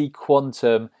Yeezy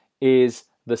Quantum is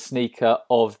the sneaker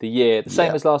of the year. The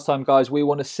same as last time, guys. We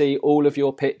want to see all of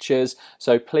your pictures.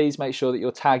 So please make sure that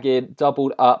you're tagging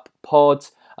Doubled Up Pod.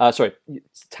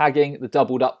 Tagging the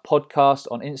Doubled Up podcast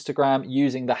on Instagram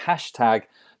using the hashtag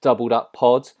Doubled Up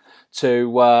Pod. We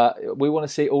want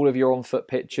to see all of your on-foot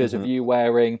pictures of you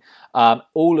wearing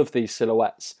all of these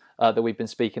silhouettes that we've been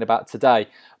speaking about today.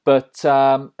 But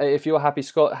if you're happy,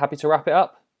 Scott, happy to wrap it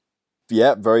up?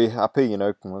 Yeah, very happy.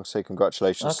 I'll say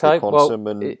congratulations to the Quantum,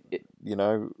 and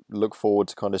look forward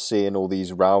to kind of seeing all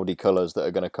these rowdy colours that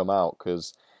are going to come out,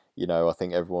 because I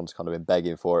think everyone's kind of been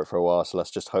begging for it for a while. So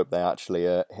let's just hope they actually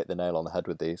hit the nail on the head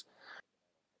with these.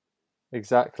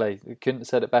 Exactly. You couldn't have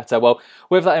said it better. Well,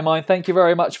 with that in mind, thank you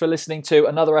very much for listening to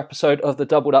another episode of the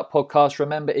Doubled Up podcast.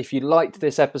 Remember, if you liked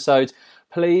this episode,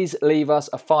 please leave us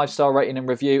a 5-star rating and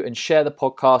review and share the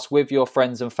podcast with your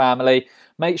friends and family.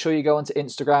 Make sure you go onto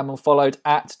Instagram and follow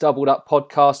at Doubled Up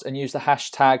Podcast and use the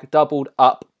hashtag Doubled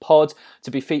Up Pod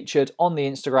to be featured on the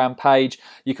Instagram page.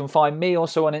 You can find me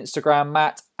also on Instagram,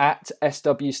 Matt, at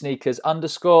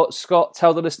SWSneakers_. Scott,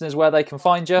 tell the listeners where they can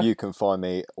find you. You can find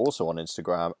me also on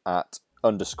Instagram at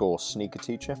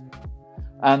 _sneakerteacher.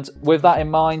 And with that in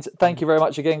mind, thank you very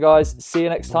much again, guys. See you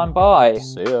next time. Bye.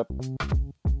 See ya.